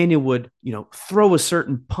 So Daniel would, throw a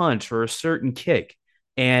certain punch or a certain kick,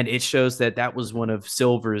 and it shows that that was one of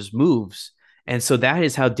Silver's moves. And so that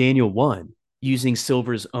is how Daniel won using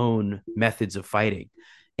Silver's own methods of fighting.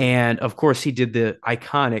 And of course, he did the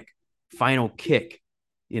iconic final kick,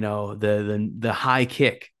 the high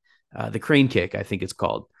kick, the crane kick, I think it's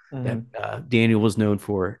called, that Hmm. Daniel was known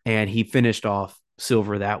for, and he finished off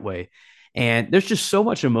Silver that way. And there's just so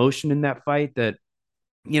much emotion in that fight that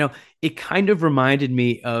it kind of reminded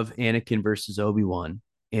me of Anakin versus Obi-Wan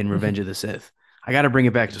in Revenge of the Sith. I got to bring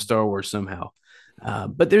it back to Star Wars somehow.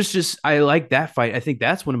 But I like that fight. I think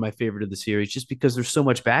that's one of my favorite of the series just because there's so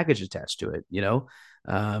much baggage attached to it.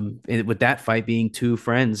 And with that fight being two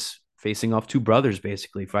friends facing off two brothers,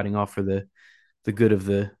 basically fighting off for the good of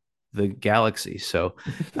the galaxy. So,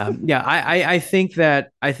 yeah, I think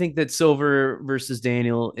that Silver versus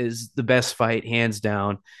Daniel is the best fight, hands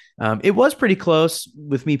down. It was pretty close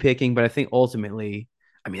with me picking, but I think ultimately,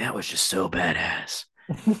 I mean, that was just so badass.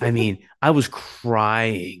 I mean, I was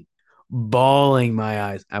crying, bawling my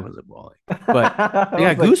eyes. I wasn't bawling, but I I was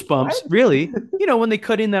got like, goosebumps, what? really. When they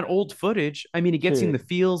cut in that old footage, I mean, it gets in Sure. the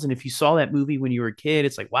feels. And if you saw that movie when you were a kid,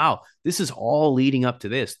 it's like, wow, this is all leading up to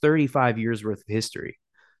this 35 years worth of history.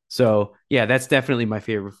 So, yeah, that's definitely my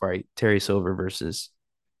favorite fight, Terry Silver versus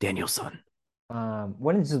Danielson.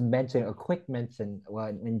 Wanted to just mention a quick mention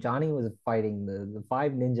when Johnny was fighting the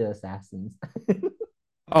five ninja assassins.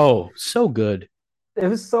 Oh, so good. It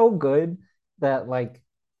was so good that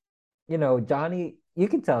Johnny, you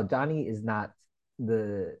can tell Johnny is not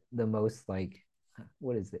the most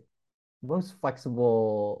what is it? Most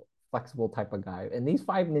flexible type of guy. And these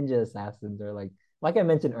five ninja assassins are like I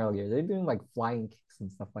mentioned earlier, they're doing like flying kicks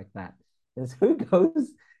and stuff like that. And so he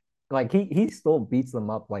goes like he still beats them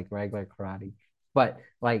up like regular karate. But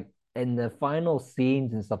like in the final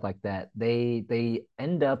scenes and stuff like that, they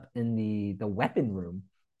end up in the weapon room.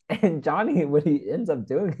 And Johnny, what he ends up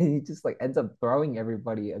doing, he just like ends up throwing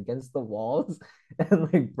everybody against the walls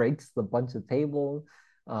and like breaks a bunch of tables.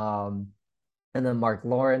 Um, and then Mark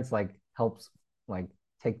Lawrence like helps like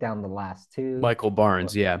take down the last two. Michael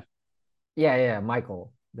Barnes, yeah. Yeah, yeah,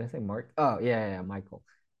 Michael. Did I say Mark? Oh, yeah, yeah, Michael.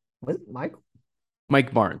 Was it Michael?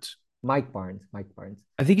 Mike Barnes. Mike Barnes. Mike Barnes.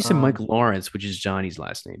 I think you said Mike Um, Lawrence, which is Johnny's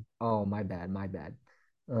last name. oh, my bad, my bad.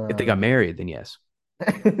 If they got Um, married, then yes.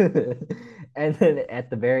 and then at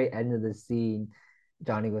the very end of the scene,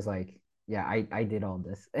 Johnny was like, "Yeah, I did all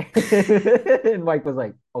this," and Mike was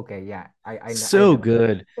like, "Okay, yeah, I So know."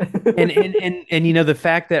 good. And the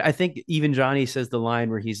fact that I think even Johnny says the line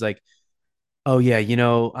where he's like, "Oh yeah,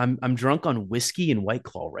 I'm drunk on whiskey and White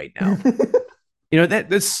Claw right now."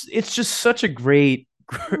 That's it's just such a great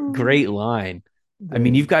great line. I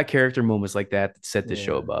mean, Dude, you've got character moments like that that set this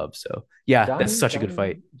show yeah. above. So yeah, that's Johnny, such a good Johnny,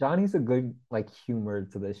 fight. Johnny's a good like humor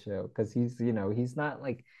to this show because he's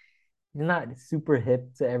not super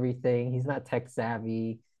hip to everything. He's not tech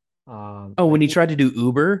savvy. Oh, when Like he tried to do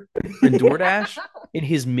Uber and DoorDash in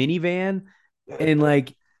his minivan, and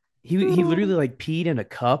like he literally like peed in a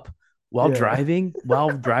cup yeah. while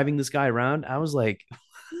driving this guy around. I was like,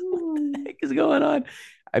 what the heck is going on?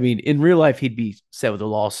 I mean, in real life, he'd be set with a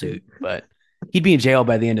lawsuit, but he'd be in jail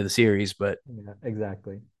by the end of the series. But Yeah,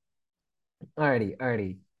 exactly.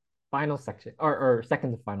 Alrighty. Final section or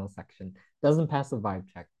second to final section. Doesn't pass the vibe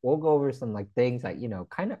check. We'll go over some like things that,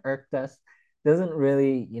 kind of irked us. Doesn't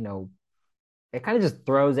really, it kind of just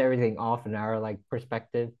throws everything off in our like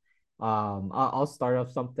perspective. I'll start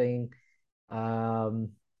off something.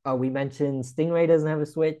 Oh, we mentioned Stingray doesn't have a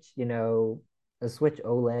Switch. A Switch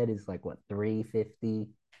OLED is like what, 350,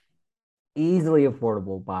 easily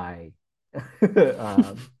affordable by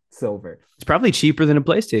silver. it's probably cheaper than a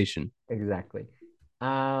PlayStation. Exactly.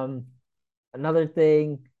 Um, Another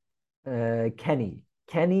thing, Kenny.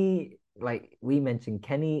 Kenny, like we mentioned,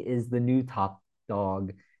 Kenny is the new top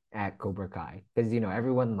dog at Cobra Kai because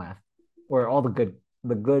everyone left, or all the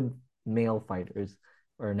good male fighters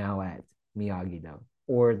are now at Miyagi Do,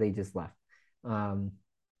 or they just left. Um,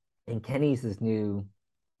 and Kenny's this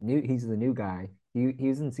he's the new guy. He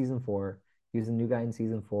was in season four. He was a new guy in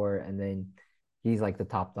season four, and then he's like the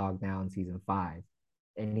top dog now in season five.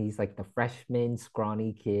 And he's like the freshman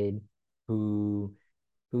scrawny kid who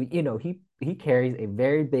he carries a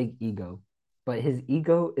very big ego, but his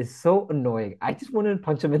ego is so annoying. I just wanted to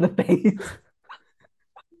punch him in the face.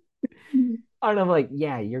 And I'm like,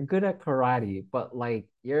 yeah, you're good at karate, but like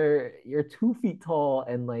you're 2 feet tall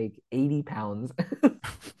and like 80 pounds.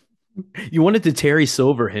 You wanted to Terry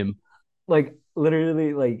Silver him. Like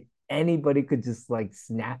literally, like anybody could just like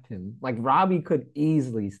snap him. Like Robbie could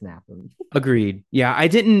easily snap him. Agreed. Yeah, I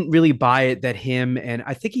didn't really buy it that him and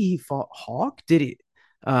I think he fought Hawk. Did he?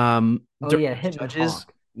 Oh During yeah, the him and judges.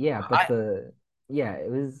 Hawk. Yeah, but I it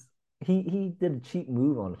was he did a cheap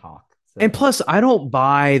move on Hawk. and So plus I don't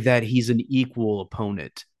buy that he's an equal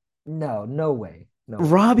opponent. no, no way. No way.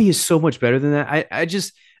 Robbie is so much better than that.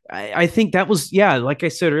 I think that was, yeah, like I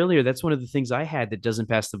said earlier, that's one of the things I had that doesn't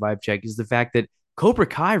pass the vibe check is the fact that Cobra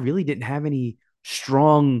Kai really didn't have any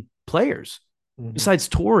strong players Mhm. besides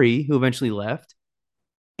Tori, who eventually left.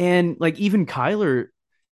 And like even Kyler,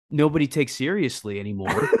 nobody takes seriously anymore.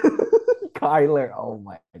 Kyler, oh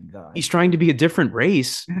my God. He's trying to be a different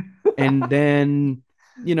race. And then,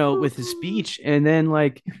 with his speech, and then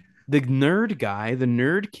like the nerd guy, the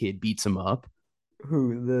nerd kid beats him up.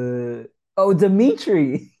 Who the Oh,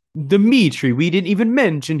 Dimitri. Dimitri, we didn't even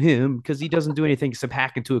mention him because he doesn't do anything except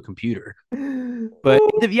hack into a computer. But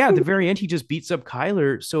yeah, at the very end, he just beats up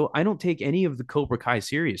Kyler. So I don't take any of the Cobra Kai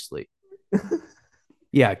seriously.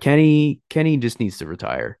 Yeah, Kenny just needs to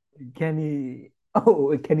retire. Kenny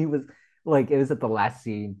was like, it was at the last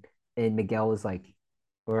scene, and Miguel was like,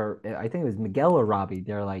 or I think it was Miguel or Robbie.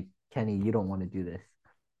 They're like, Kenny, you don't want to do this.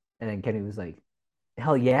 And then Kenny was like,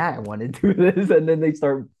 hell yeah, I want to do this. And then they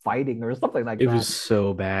start fighting or something like It was that.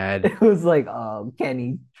 so bad. It was like, oh,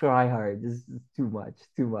 Kenny, try hard. This is too much,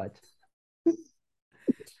 too much.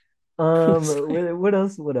 What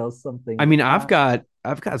else? What else? I Something. mean, I've got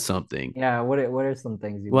something. Yeah. What are some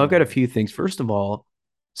things you Well, I've want got a to? few things. First of all,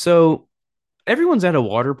 so everyone's at a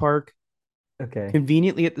water park Okay.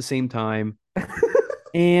 conveniently at the same time.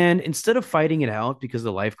 And instead of fighting it out because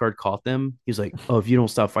the lifeguard caught them, he's like, "Oh, if you don't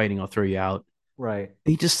stop fighting, I'll throw you out." Right.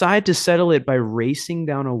 They decide to settle it by racing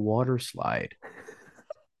down a water slide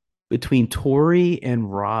between Tori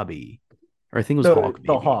and Robbie, or I think it was No, Hawk, the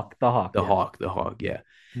maybe hawk, the hawk. Yeah. The Hawk. Yeah,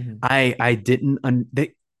 Mhm. I didn't.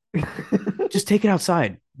 They just take it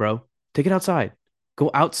outside, bro. Take it outside.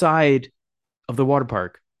 Go outside of the water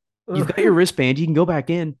park. You've got your wristband. You can go back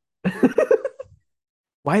in.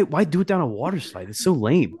 Why do it down a water slide? It's so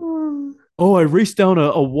lame. Oh, I raced down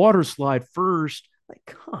a water slide first. Like,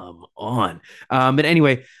 come on. But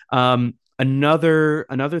anyway, another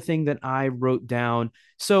thing that I wrote down.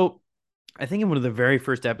 So I think in one of the very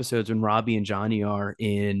first episodes when Robbie and Johnny are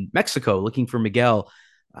in Mexico looking for Miguel,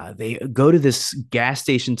 they go to this gas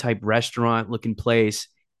station type restaurant looking place,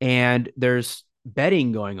 and there's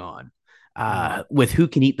betting going on Mhm. with who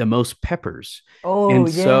can eat the most peppers. Oh And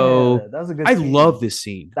yeah, so that was a good I love scene. this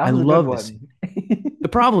scene. That I was a good love this one. scene. The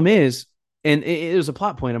problem is, and it was a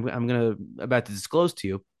plot point I'm gonna about to disclose to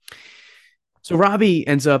you. So Robbie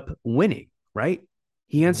ends up winning, right?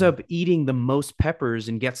 He ends Mhm. up eating the most peppers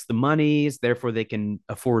and gets the monies, therefore they can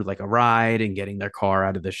afford like a ride and getting their car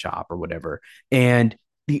out of the shop or whatever. And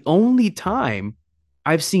the only time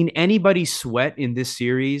I've seen anybody sweat in this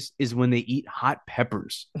series is when they eat hot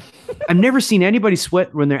peppers. I've never seen anybody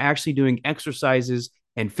sweat when they're actually doing exercises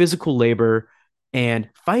and physical labor and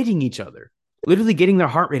fighting each other, literally getting their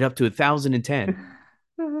heart rate up to 1,010.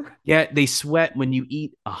 Yeah, they sweat when you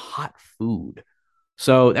eat a hot food.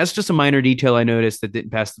 So that's just a minor detail I noticed that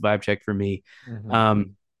didn't pass the vibe check for me. Mhm.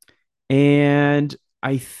 Um, and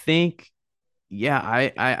I think, yeah,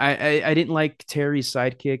 I didn't like Terry's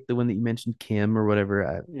sidekick, the one that you mentioned, Kim or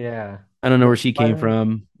whatever. Yeah. I don't know The where she came one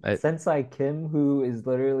from. Sensei Kim, who is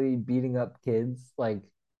literally beating up kids, like,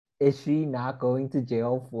 is she not going to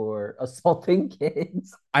jail for assaulting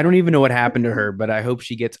kids? I don't even know what happened to her, but I hope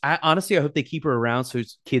she gets. I honestly, I hope they keep her around so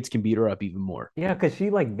kids can beat her up even more. Yeah, because she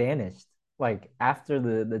like vanished. Like after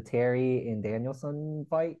the Terry and Danielson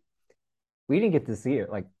fight, we didn't get to see her.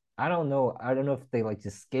 Like I don't know if they like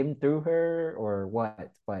just skimmed through her or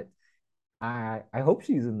what, but I hope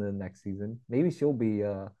she's in the next season. Maybe she will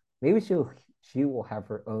have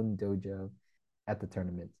her own dojo at the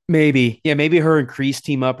tournament. Maybe, yeah, maybe her and Kreese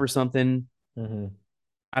team up or something. Mm-hmm.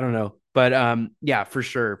 I don't know, but yeah, for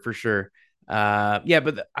sure, for sure. Yeah,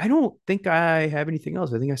 but I don't think I have anything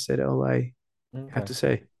else. I think I said all I have Okay. to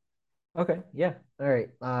say. Okay. Yeah. All right.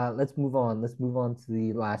 Let's move on. Let's move on to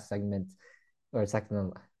the last segment or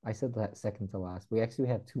second. I said that second to last. We actually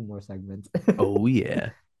have two more segments. Oh yeah,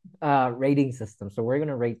 Rating system. So we're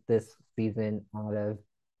gonna rate this season out of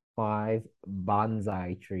five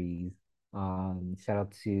bonsai trees. Shout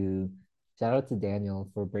out to Daniel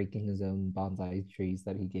for breaking his own bonsai trees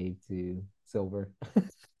that he gave to Silver.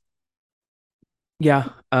 yeah.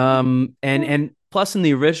 And plus in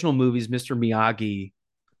the original movies, Mr. Miyagi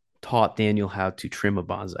taught Daniel how to trim a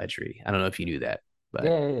bonsai tree. I don't know if you knew that, but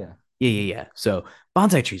Yeah, yeah, yeah. yeah, yeah, yeah. So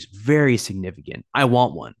bonsai tree is very significant. I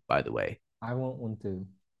want one, by the way. I want one too.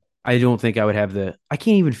 I don't think I would have the. I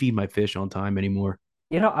can't even feed my fish on time anymore.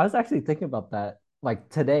 I was actually thinking about that like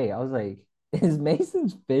today. I was like, is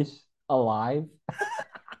Mason's fish alive?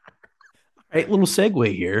 Right, little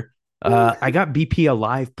segue here. I got BP a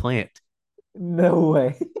live plant, No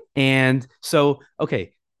way. and so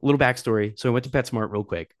okay, little backstory. So I went to PetSmart real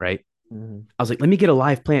quick, right? Mhm. I was like, let me get a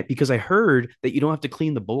live plant because I heard that you don't have to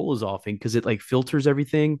clean the bowl as often because it like filters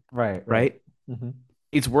everything, Right, right. right? Hmm.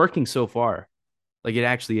 It's working so far. Like it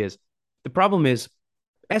actually is. The problem is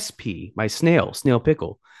SP, my snail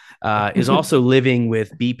pickle, is also living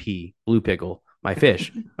with BP, blue pickle, my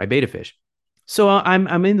fish, my beta fish. So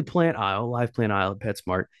I'm in the plant aisle, live plant aisle at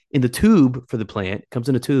PetSmart. In the tube for the plant, comes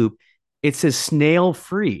in a tube. It says snail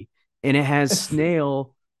free, and it has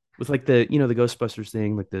snail with like the Ghostbusters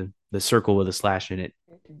thing, like the circle with a slash in it.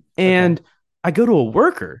 Okay. And I go to a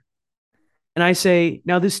worker and I say,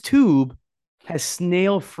 now this tube has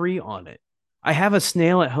snail free on it. I have a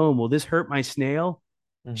snail at home. Will this hurt my snail?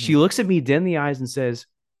 She Hmm. looks at me dead in the eyes and says,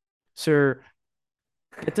 sir,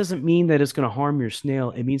 that doesn't mean that it's going to harm your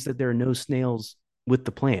snail. It means that there are no snails with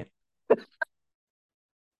the plant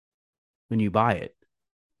when you buy it.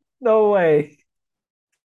 No way.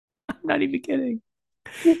 I'm not even kidding.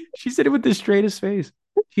 She said it with the straightest face.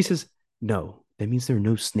 She says, no, that means there are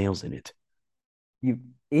no snails in it. You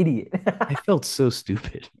idiot. I felt so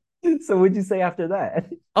stupid. So what'd you say after that?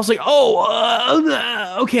 I was like,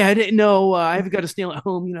 oh, okay, I didn't know. I haven't got a snail at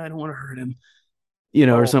home. I don't want to hurt him,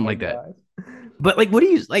 or Oh something my like that. gosh. But like, what do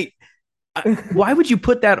you like? Why would you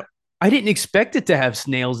put that? I didn't expect it to have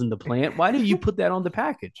snails in the plant. Why did you put that on the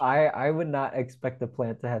package? I would not expect the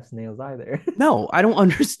plant to have snails either. No, I don't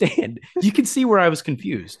understand. You can see where I was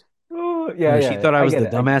confused. Oh, yeah, She yeah. thought I I was get the it.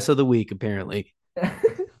 I get dumbass of the week, apparently.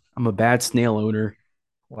 it. I'm a bad snail owner.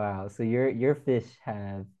 Wow. So your fish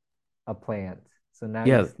have a plant. So now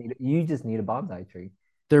Yeah, you just need a bonsai tree.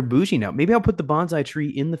 they're bougie now. Maybe I'll put the bonsai tree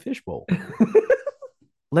in the fishbowl.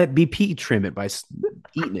 Let BP trim it by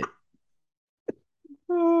eating it.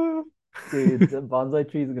 Dude, the bonsai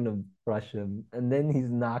tree is gonna crush him, and then he's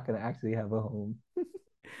not gonna actually have a home.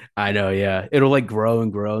 I know, yeah. It'll like grow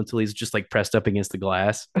and grow until he's just like pressed up against the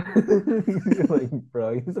glass. Like,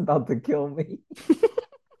 bro, he's about to kill me.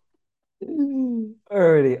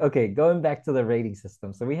 Alrighty, okay, going back to the rating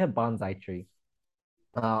system. So we have bonsai tree.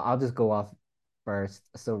 I'll just go off first.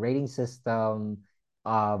 So rating system,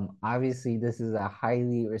 obviously this is a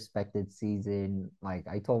highly respected season. Like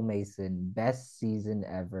I told Mason, best season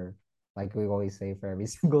ever. Like we always say for every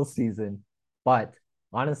single season. But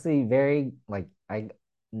honestly, very like I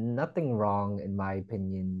nothing wrong in my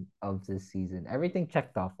opinion of this season. Everything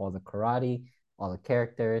checked off, all the karate, all the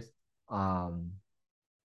characters, um,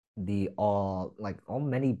 the all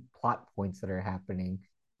many plot points that are happening,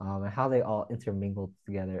 and how they all intermingled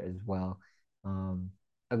together as well. Um,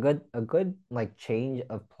 a good like change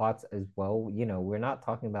of plots as well. We're not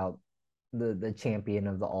talking about the champion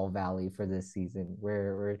of the All Valley for this season.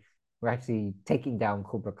 We're actually taking down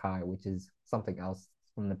Cobra Kai, which is something else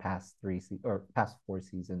from the past or past 4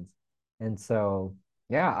 seasons. And so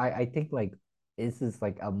yeah, I think like this is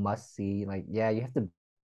like a must see. Like, yeah, you have to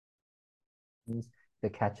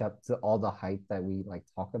catch up to all the hype that we like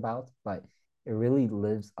talk about, but it really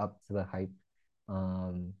lives up to the hype.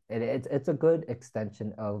 And it's a good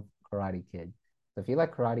extension of Karate Kid. So if you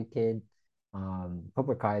like Karate Kid,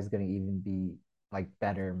 Cobra Kai is gonna even be like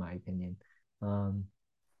better in my opinion. Um,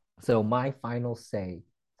 so my final say,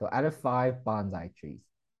 so out of 5 bonsai trees,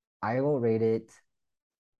 I will rate it.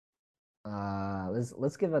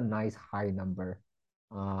 Let's give a nice high number.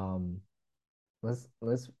 Um, let's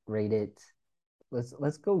rate it.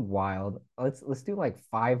 Let's go wild. Let's do like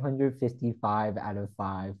 555 out of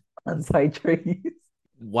 5 bonsai trees.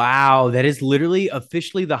 Wow, that is literally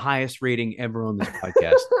officially the highest rating ever on this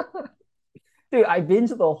podcast Dude, I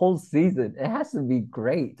binged the whole season. It has to be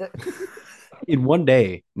great. in one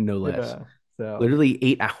day, no less. Yeah. So Literally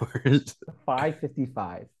 8 hours.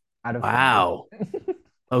 555 out of 5. Wow.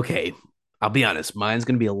 Okay, I'll be honest. Mine's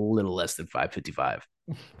gonna be a little less than 555.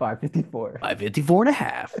 554. 554 and a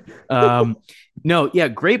half. No, yeah,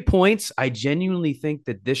 great points. I genuinely think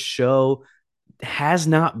that this show has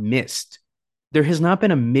not missed. There has not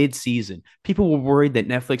been a mid-season. People were worried that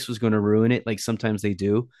Netflix was going to ruin it, like sometimes they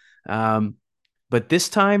do. Um, but this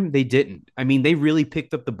time they didn't. I mean, they really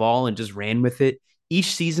picked up the ball and just ran with it.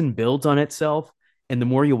 Each season builds on itself, and the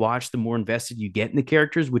more you watch, the more invested you get in the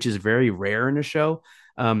characters, which is very rare in a show.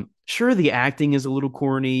 Sure, the acting is a little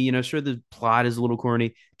corny, sure, the plot is a little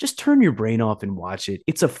corny. Just turn your brain off and watch it.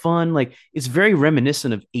 It's a fun, like, it's very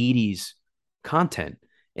reminiscent of 80s content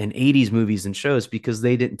and 80s movies and shows because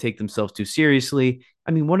they didn't take themselves too seriously.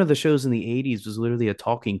 I mean, one of the shows in the 80s was literally a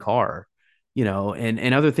talking car,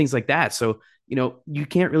 and other things like that. So, you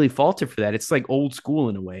can't really fault it for that. It's like old school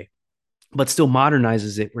in a way, but still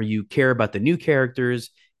modernizes it where you care about the new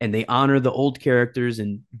characters and they honor the old characters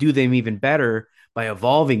and do them even better by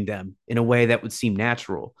evolving them in a way that would seem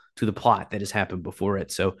natural to the plot that has happened before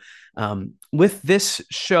it. So, with this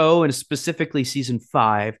show and specifically season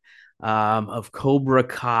 5 of Cobra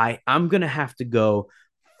Kai, I'm going to have to go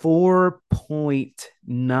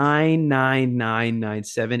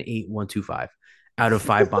 4.999978125 out of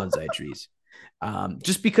 5 bonsai trees.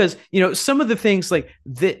 Just because, some of the things like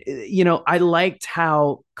that, I liked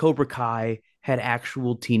how Cobra Kai had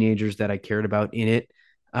actual teenagers that I cared about in it.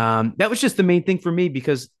 That was just the main thing for me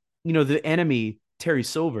because, the enemy, Terry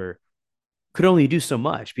Silver, could only do so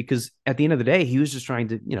much because at the end of the day, he was just trying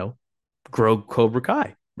to, grow Cobra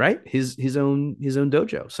Kai, right? His own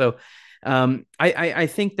dojo. So I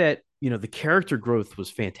think that the character growth was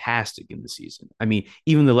fantastic in the season. I mean,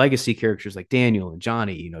 even the legacy characters like Daniel and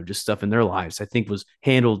Johnny, just stuff in their lives, I think was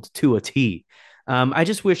handled to a T. I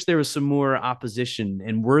just wish there was some more opposition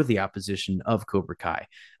and worthy opposition of Cobra Kai.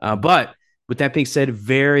 But with that being said,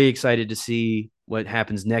 very excited to see what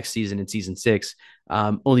happens next season in season 6.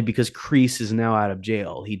 Only because Kreese is now out of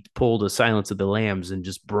jail. He pulled a Silence of the Lambs and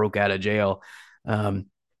just broke out of jail.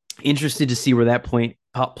 Interested to see where that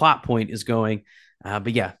plot point is going.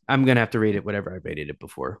 But yeah, I'm gonna have to rate it whatever I rated it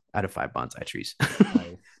before, out of 5 bonsai trees.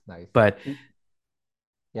 Nice, nice. But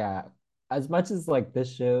Yeah, as much as like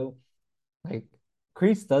this show, like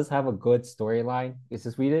Kreese does have a good storyline. It's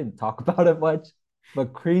just we didn't talk about it much,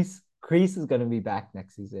 but Kreese is gonna be back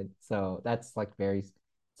next season, so that's like very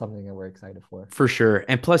something that we're excited for. for sure,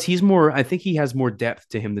 and plus I think he has more depth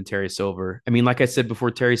to him than Terry Silver. I mean, like I said before,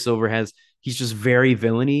 Terry Silver he's just very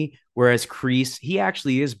villainy, whereas Kreese, he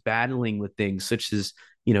actually is battling with things such as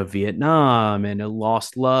Vietnam and a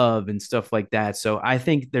lost love and stuff like that. So I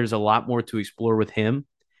think there's a lot more to explore with him,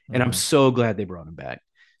 and I'm Mhm. so glad they brought him back.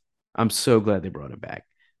 I'm so glad they brought him back.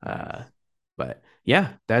 Uh, Nice. but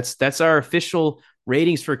yeah, that's our official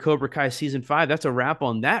ratings for Cobra Kai season 5. That's a wrap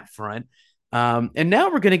on that front. And now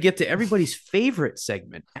we're going to get to everybody's favorite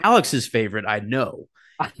segment. Alex's favorite, I know,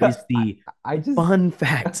 is I, the I just fun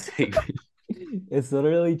fact segment. it's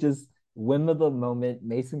literally just whim of the moment.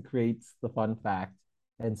 Mason creates the fun fact,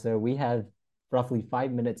 and so we have roughly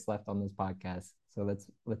 5 minutes left on this podcast. So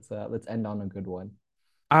let's end on a good one.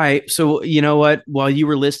 All right. So, you know what? While you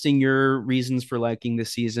were listing your reasons for liking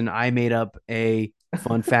this season, I made up a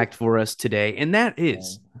fun fact for us today. And that Okay.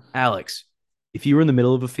 is, Alex, if you were in the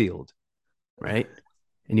middle of a field, right?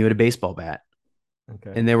 And you had a baseball bat,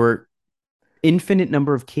 Okay. and there were infinite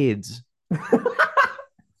number of kids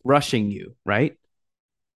rushing you, right?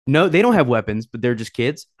 No, they don't have weapons, but they're just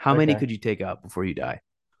kids. How many Okay. could you take out before you die?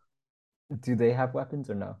 Do they have weapons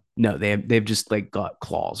or no? No, they've just like got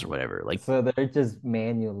claws or whatever. Like So they're just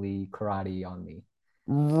manually karate on me.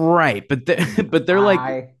 right, but but they're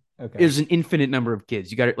like Okay. there's an infinite number of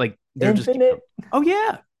kids. You got to like they're just Infinite? oh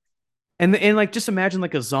yeah, and like just imagine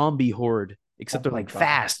like a zombie horde, except Oh they're my like God.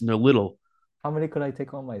 fast and they're little. How many could I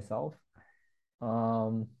take on myself?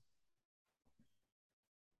 Um,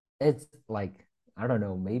 it's like, I don't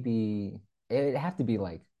know, maybe it'd have to be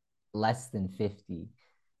like less than 50.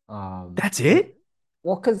 That's Cause, it.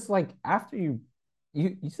 well, because like after you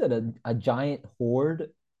said a giant horde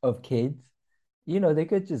of kids, they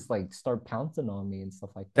could just like start pouncing on me and stuff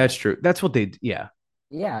like That's that. true. That's what they yeah.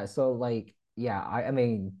 Yeah, so like, yeah, I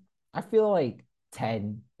mean, I feel like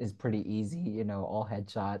 10 is pretty easy, all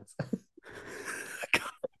headshots.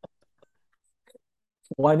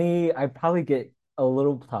 20, I probably get a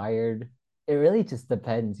little tired. It really just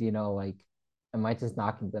depends, like, am I just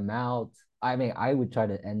knocking them out? I mean, I would try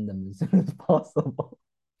to end them as soon as possible.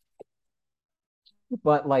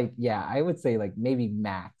 But like, yeah, I would say like maybe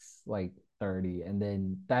max like 30. And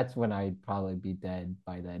then that's when I'd probably be dead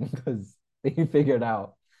by then because they figured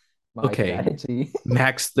out my Okay, strategy.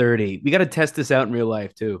 max 30. We got to test this out in real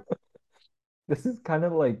life too. This is kind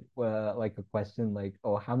of like a question like,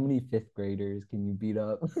 oh, how many fifth graders can you beat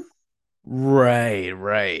up? Right,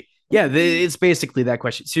 right. Yeah, it's basically that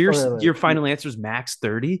question. So Or your like, final answer is max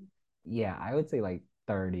 30? yeah, I would say like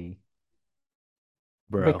 30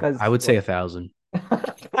 Bro, I because would say like 1,000.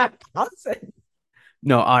 I'll say,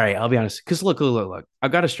 No, all right, I'll be honest. Because look.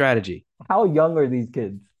 I've got a strategy. how young are these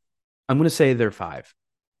kids? I'm gonna say they're 5.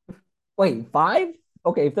 Wait, five?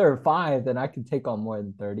 Okay, if there are five, then I can take on more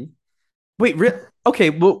than 30. Wait, okay,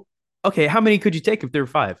 well, okay, how many could you take if there were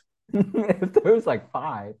 5? If there was like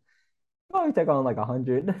five, I'll probably take on like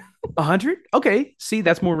 100. 100? Okay, see,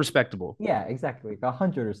 that's more respectable. Yeah, exactly. Like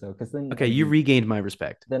 100 or so, because then Okay, you regained my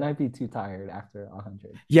respect. I'd be too tired after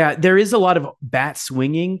 100. Yeah, there is a lot of bat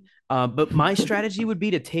swinging, but my strategy would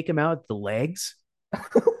be to take them out at the legs,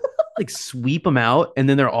 like sweep them out, and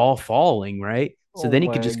then they're all falling, right? So Oh then he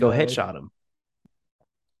could my just go God. headshot them.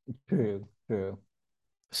 True, true.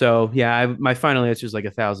 So yeah, my final answer is like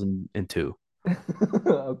 1,002.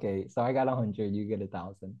 Okay, so I got 100, you get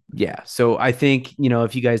 1,000. Yeah. So I think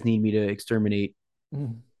if you guys need me to exterminate,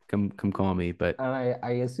 And come call me. But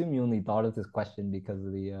I assume you only thought of this question because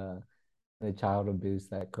of the child abuse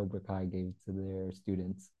that Cobra Kai gave to their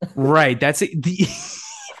students. right, that's it.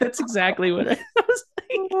 That's exactly what I was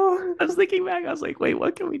like. I was thinking back. I was like, wait,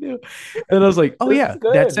 what can we do? And I was like, oh This yeah, is that's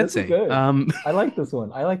good. This is Sensei. good. I like this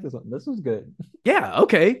one. I like this one. This was good. Yeah,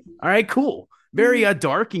 okay, all right, cool. Very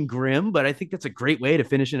dark and grim, but I think that's a great way to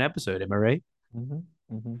finish an episode. Am I right? All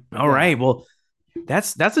Yeah. right. Well,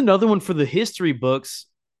 that's another one for the history books.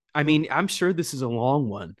 I mean, I'm sure this is a long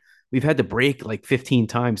one. We've had to break like 15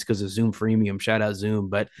 times because of Zoom Freemium. Shout out Zoom.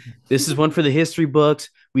 But this is one for the history books.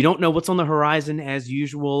 We don't know what's on the horizon as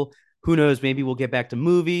usual. Who knows? Maybe we'll get back to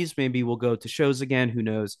movies. Maybe we'll go to shows again. Who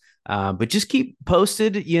knows? But just keep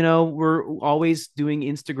posted. We're always doing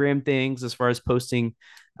Instagram things as far as posting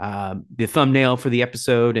the thumbnail for the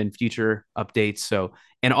episode and future updates. So,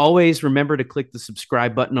 and always remember to click the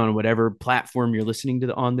subscribe button on whatever platform you're listening to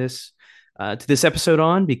this episode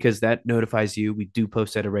on, because that notifies you. We do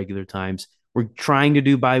post at irregular times. We're trying to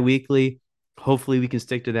do bi-weekly. Hopefully we can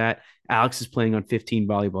stick to that. Alex is playing on 15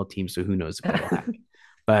 volleyball teams, so who knows if that'll happen.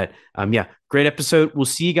 But yeah, great episode. We'll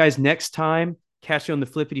see you guys next time. Catch you on the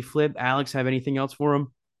flippity flip. Alex, have anything else for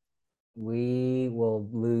him? We will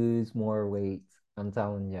lose more weight. I'm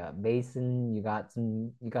telling you. Mason, you got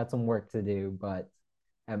some work to do, but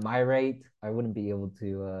at my rate, I wouldn't be able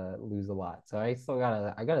to lose a lot. So I still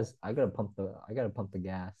I gotta pump the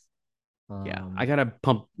gas. Yeah, Um I gotta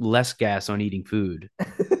pump less gas on eating food.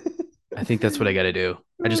 I think that's what I gotta do.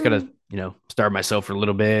 I just gotta, starve myself for a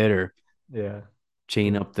little bit or yeah.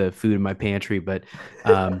 chain up the food in my pantry. But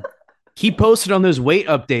keep posted on those weight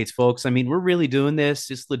updates, folks. I mean, we're really doing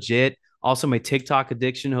this. It's legit. Also, my TikTok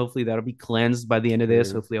addiction. Hopefully, that'll be cleansed by the end of this.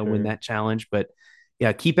 True, Hopefully, I'll win true. that challenge. But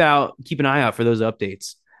yeah, keep an eye out for those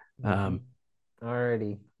updates. Mm-hmm. Um,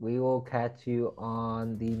 Alrighty. We will catch you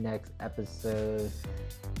on the next episode.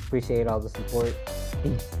 Appreciate all the support.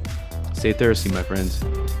 Peace. Stay thirsty, my friends.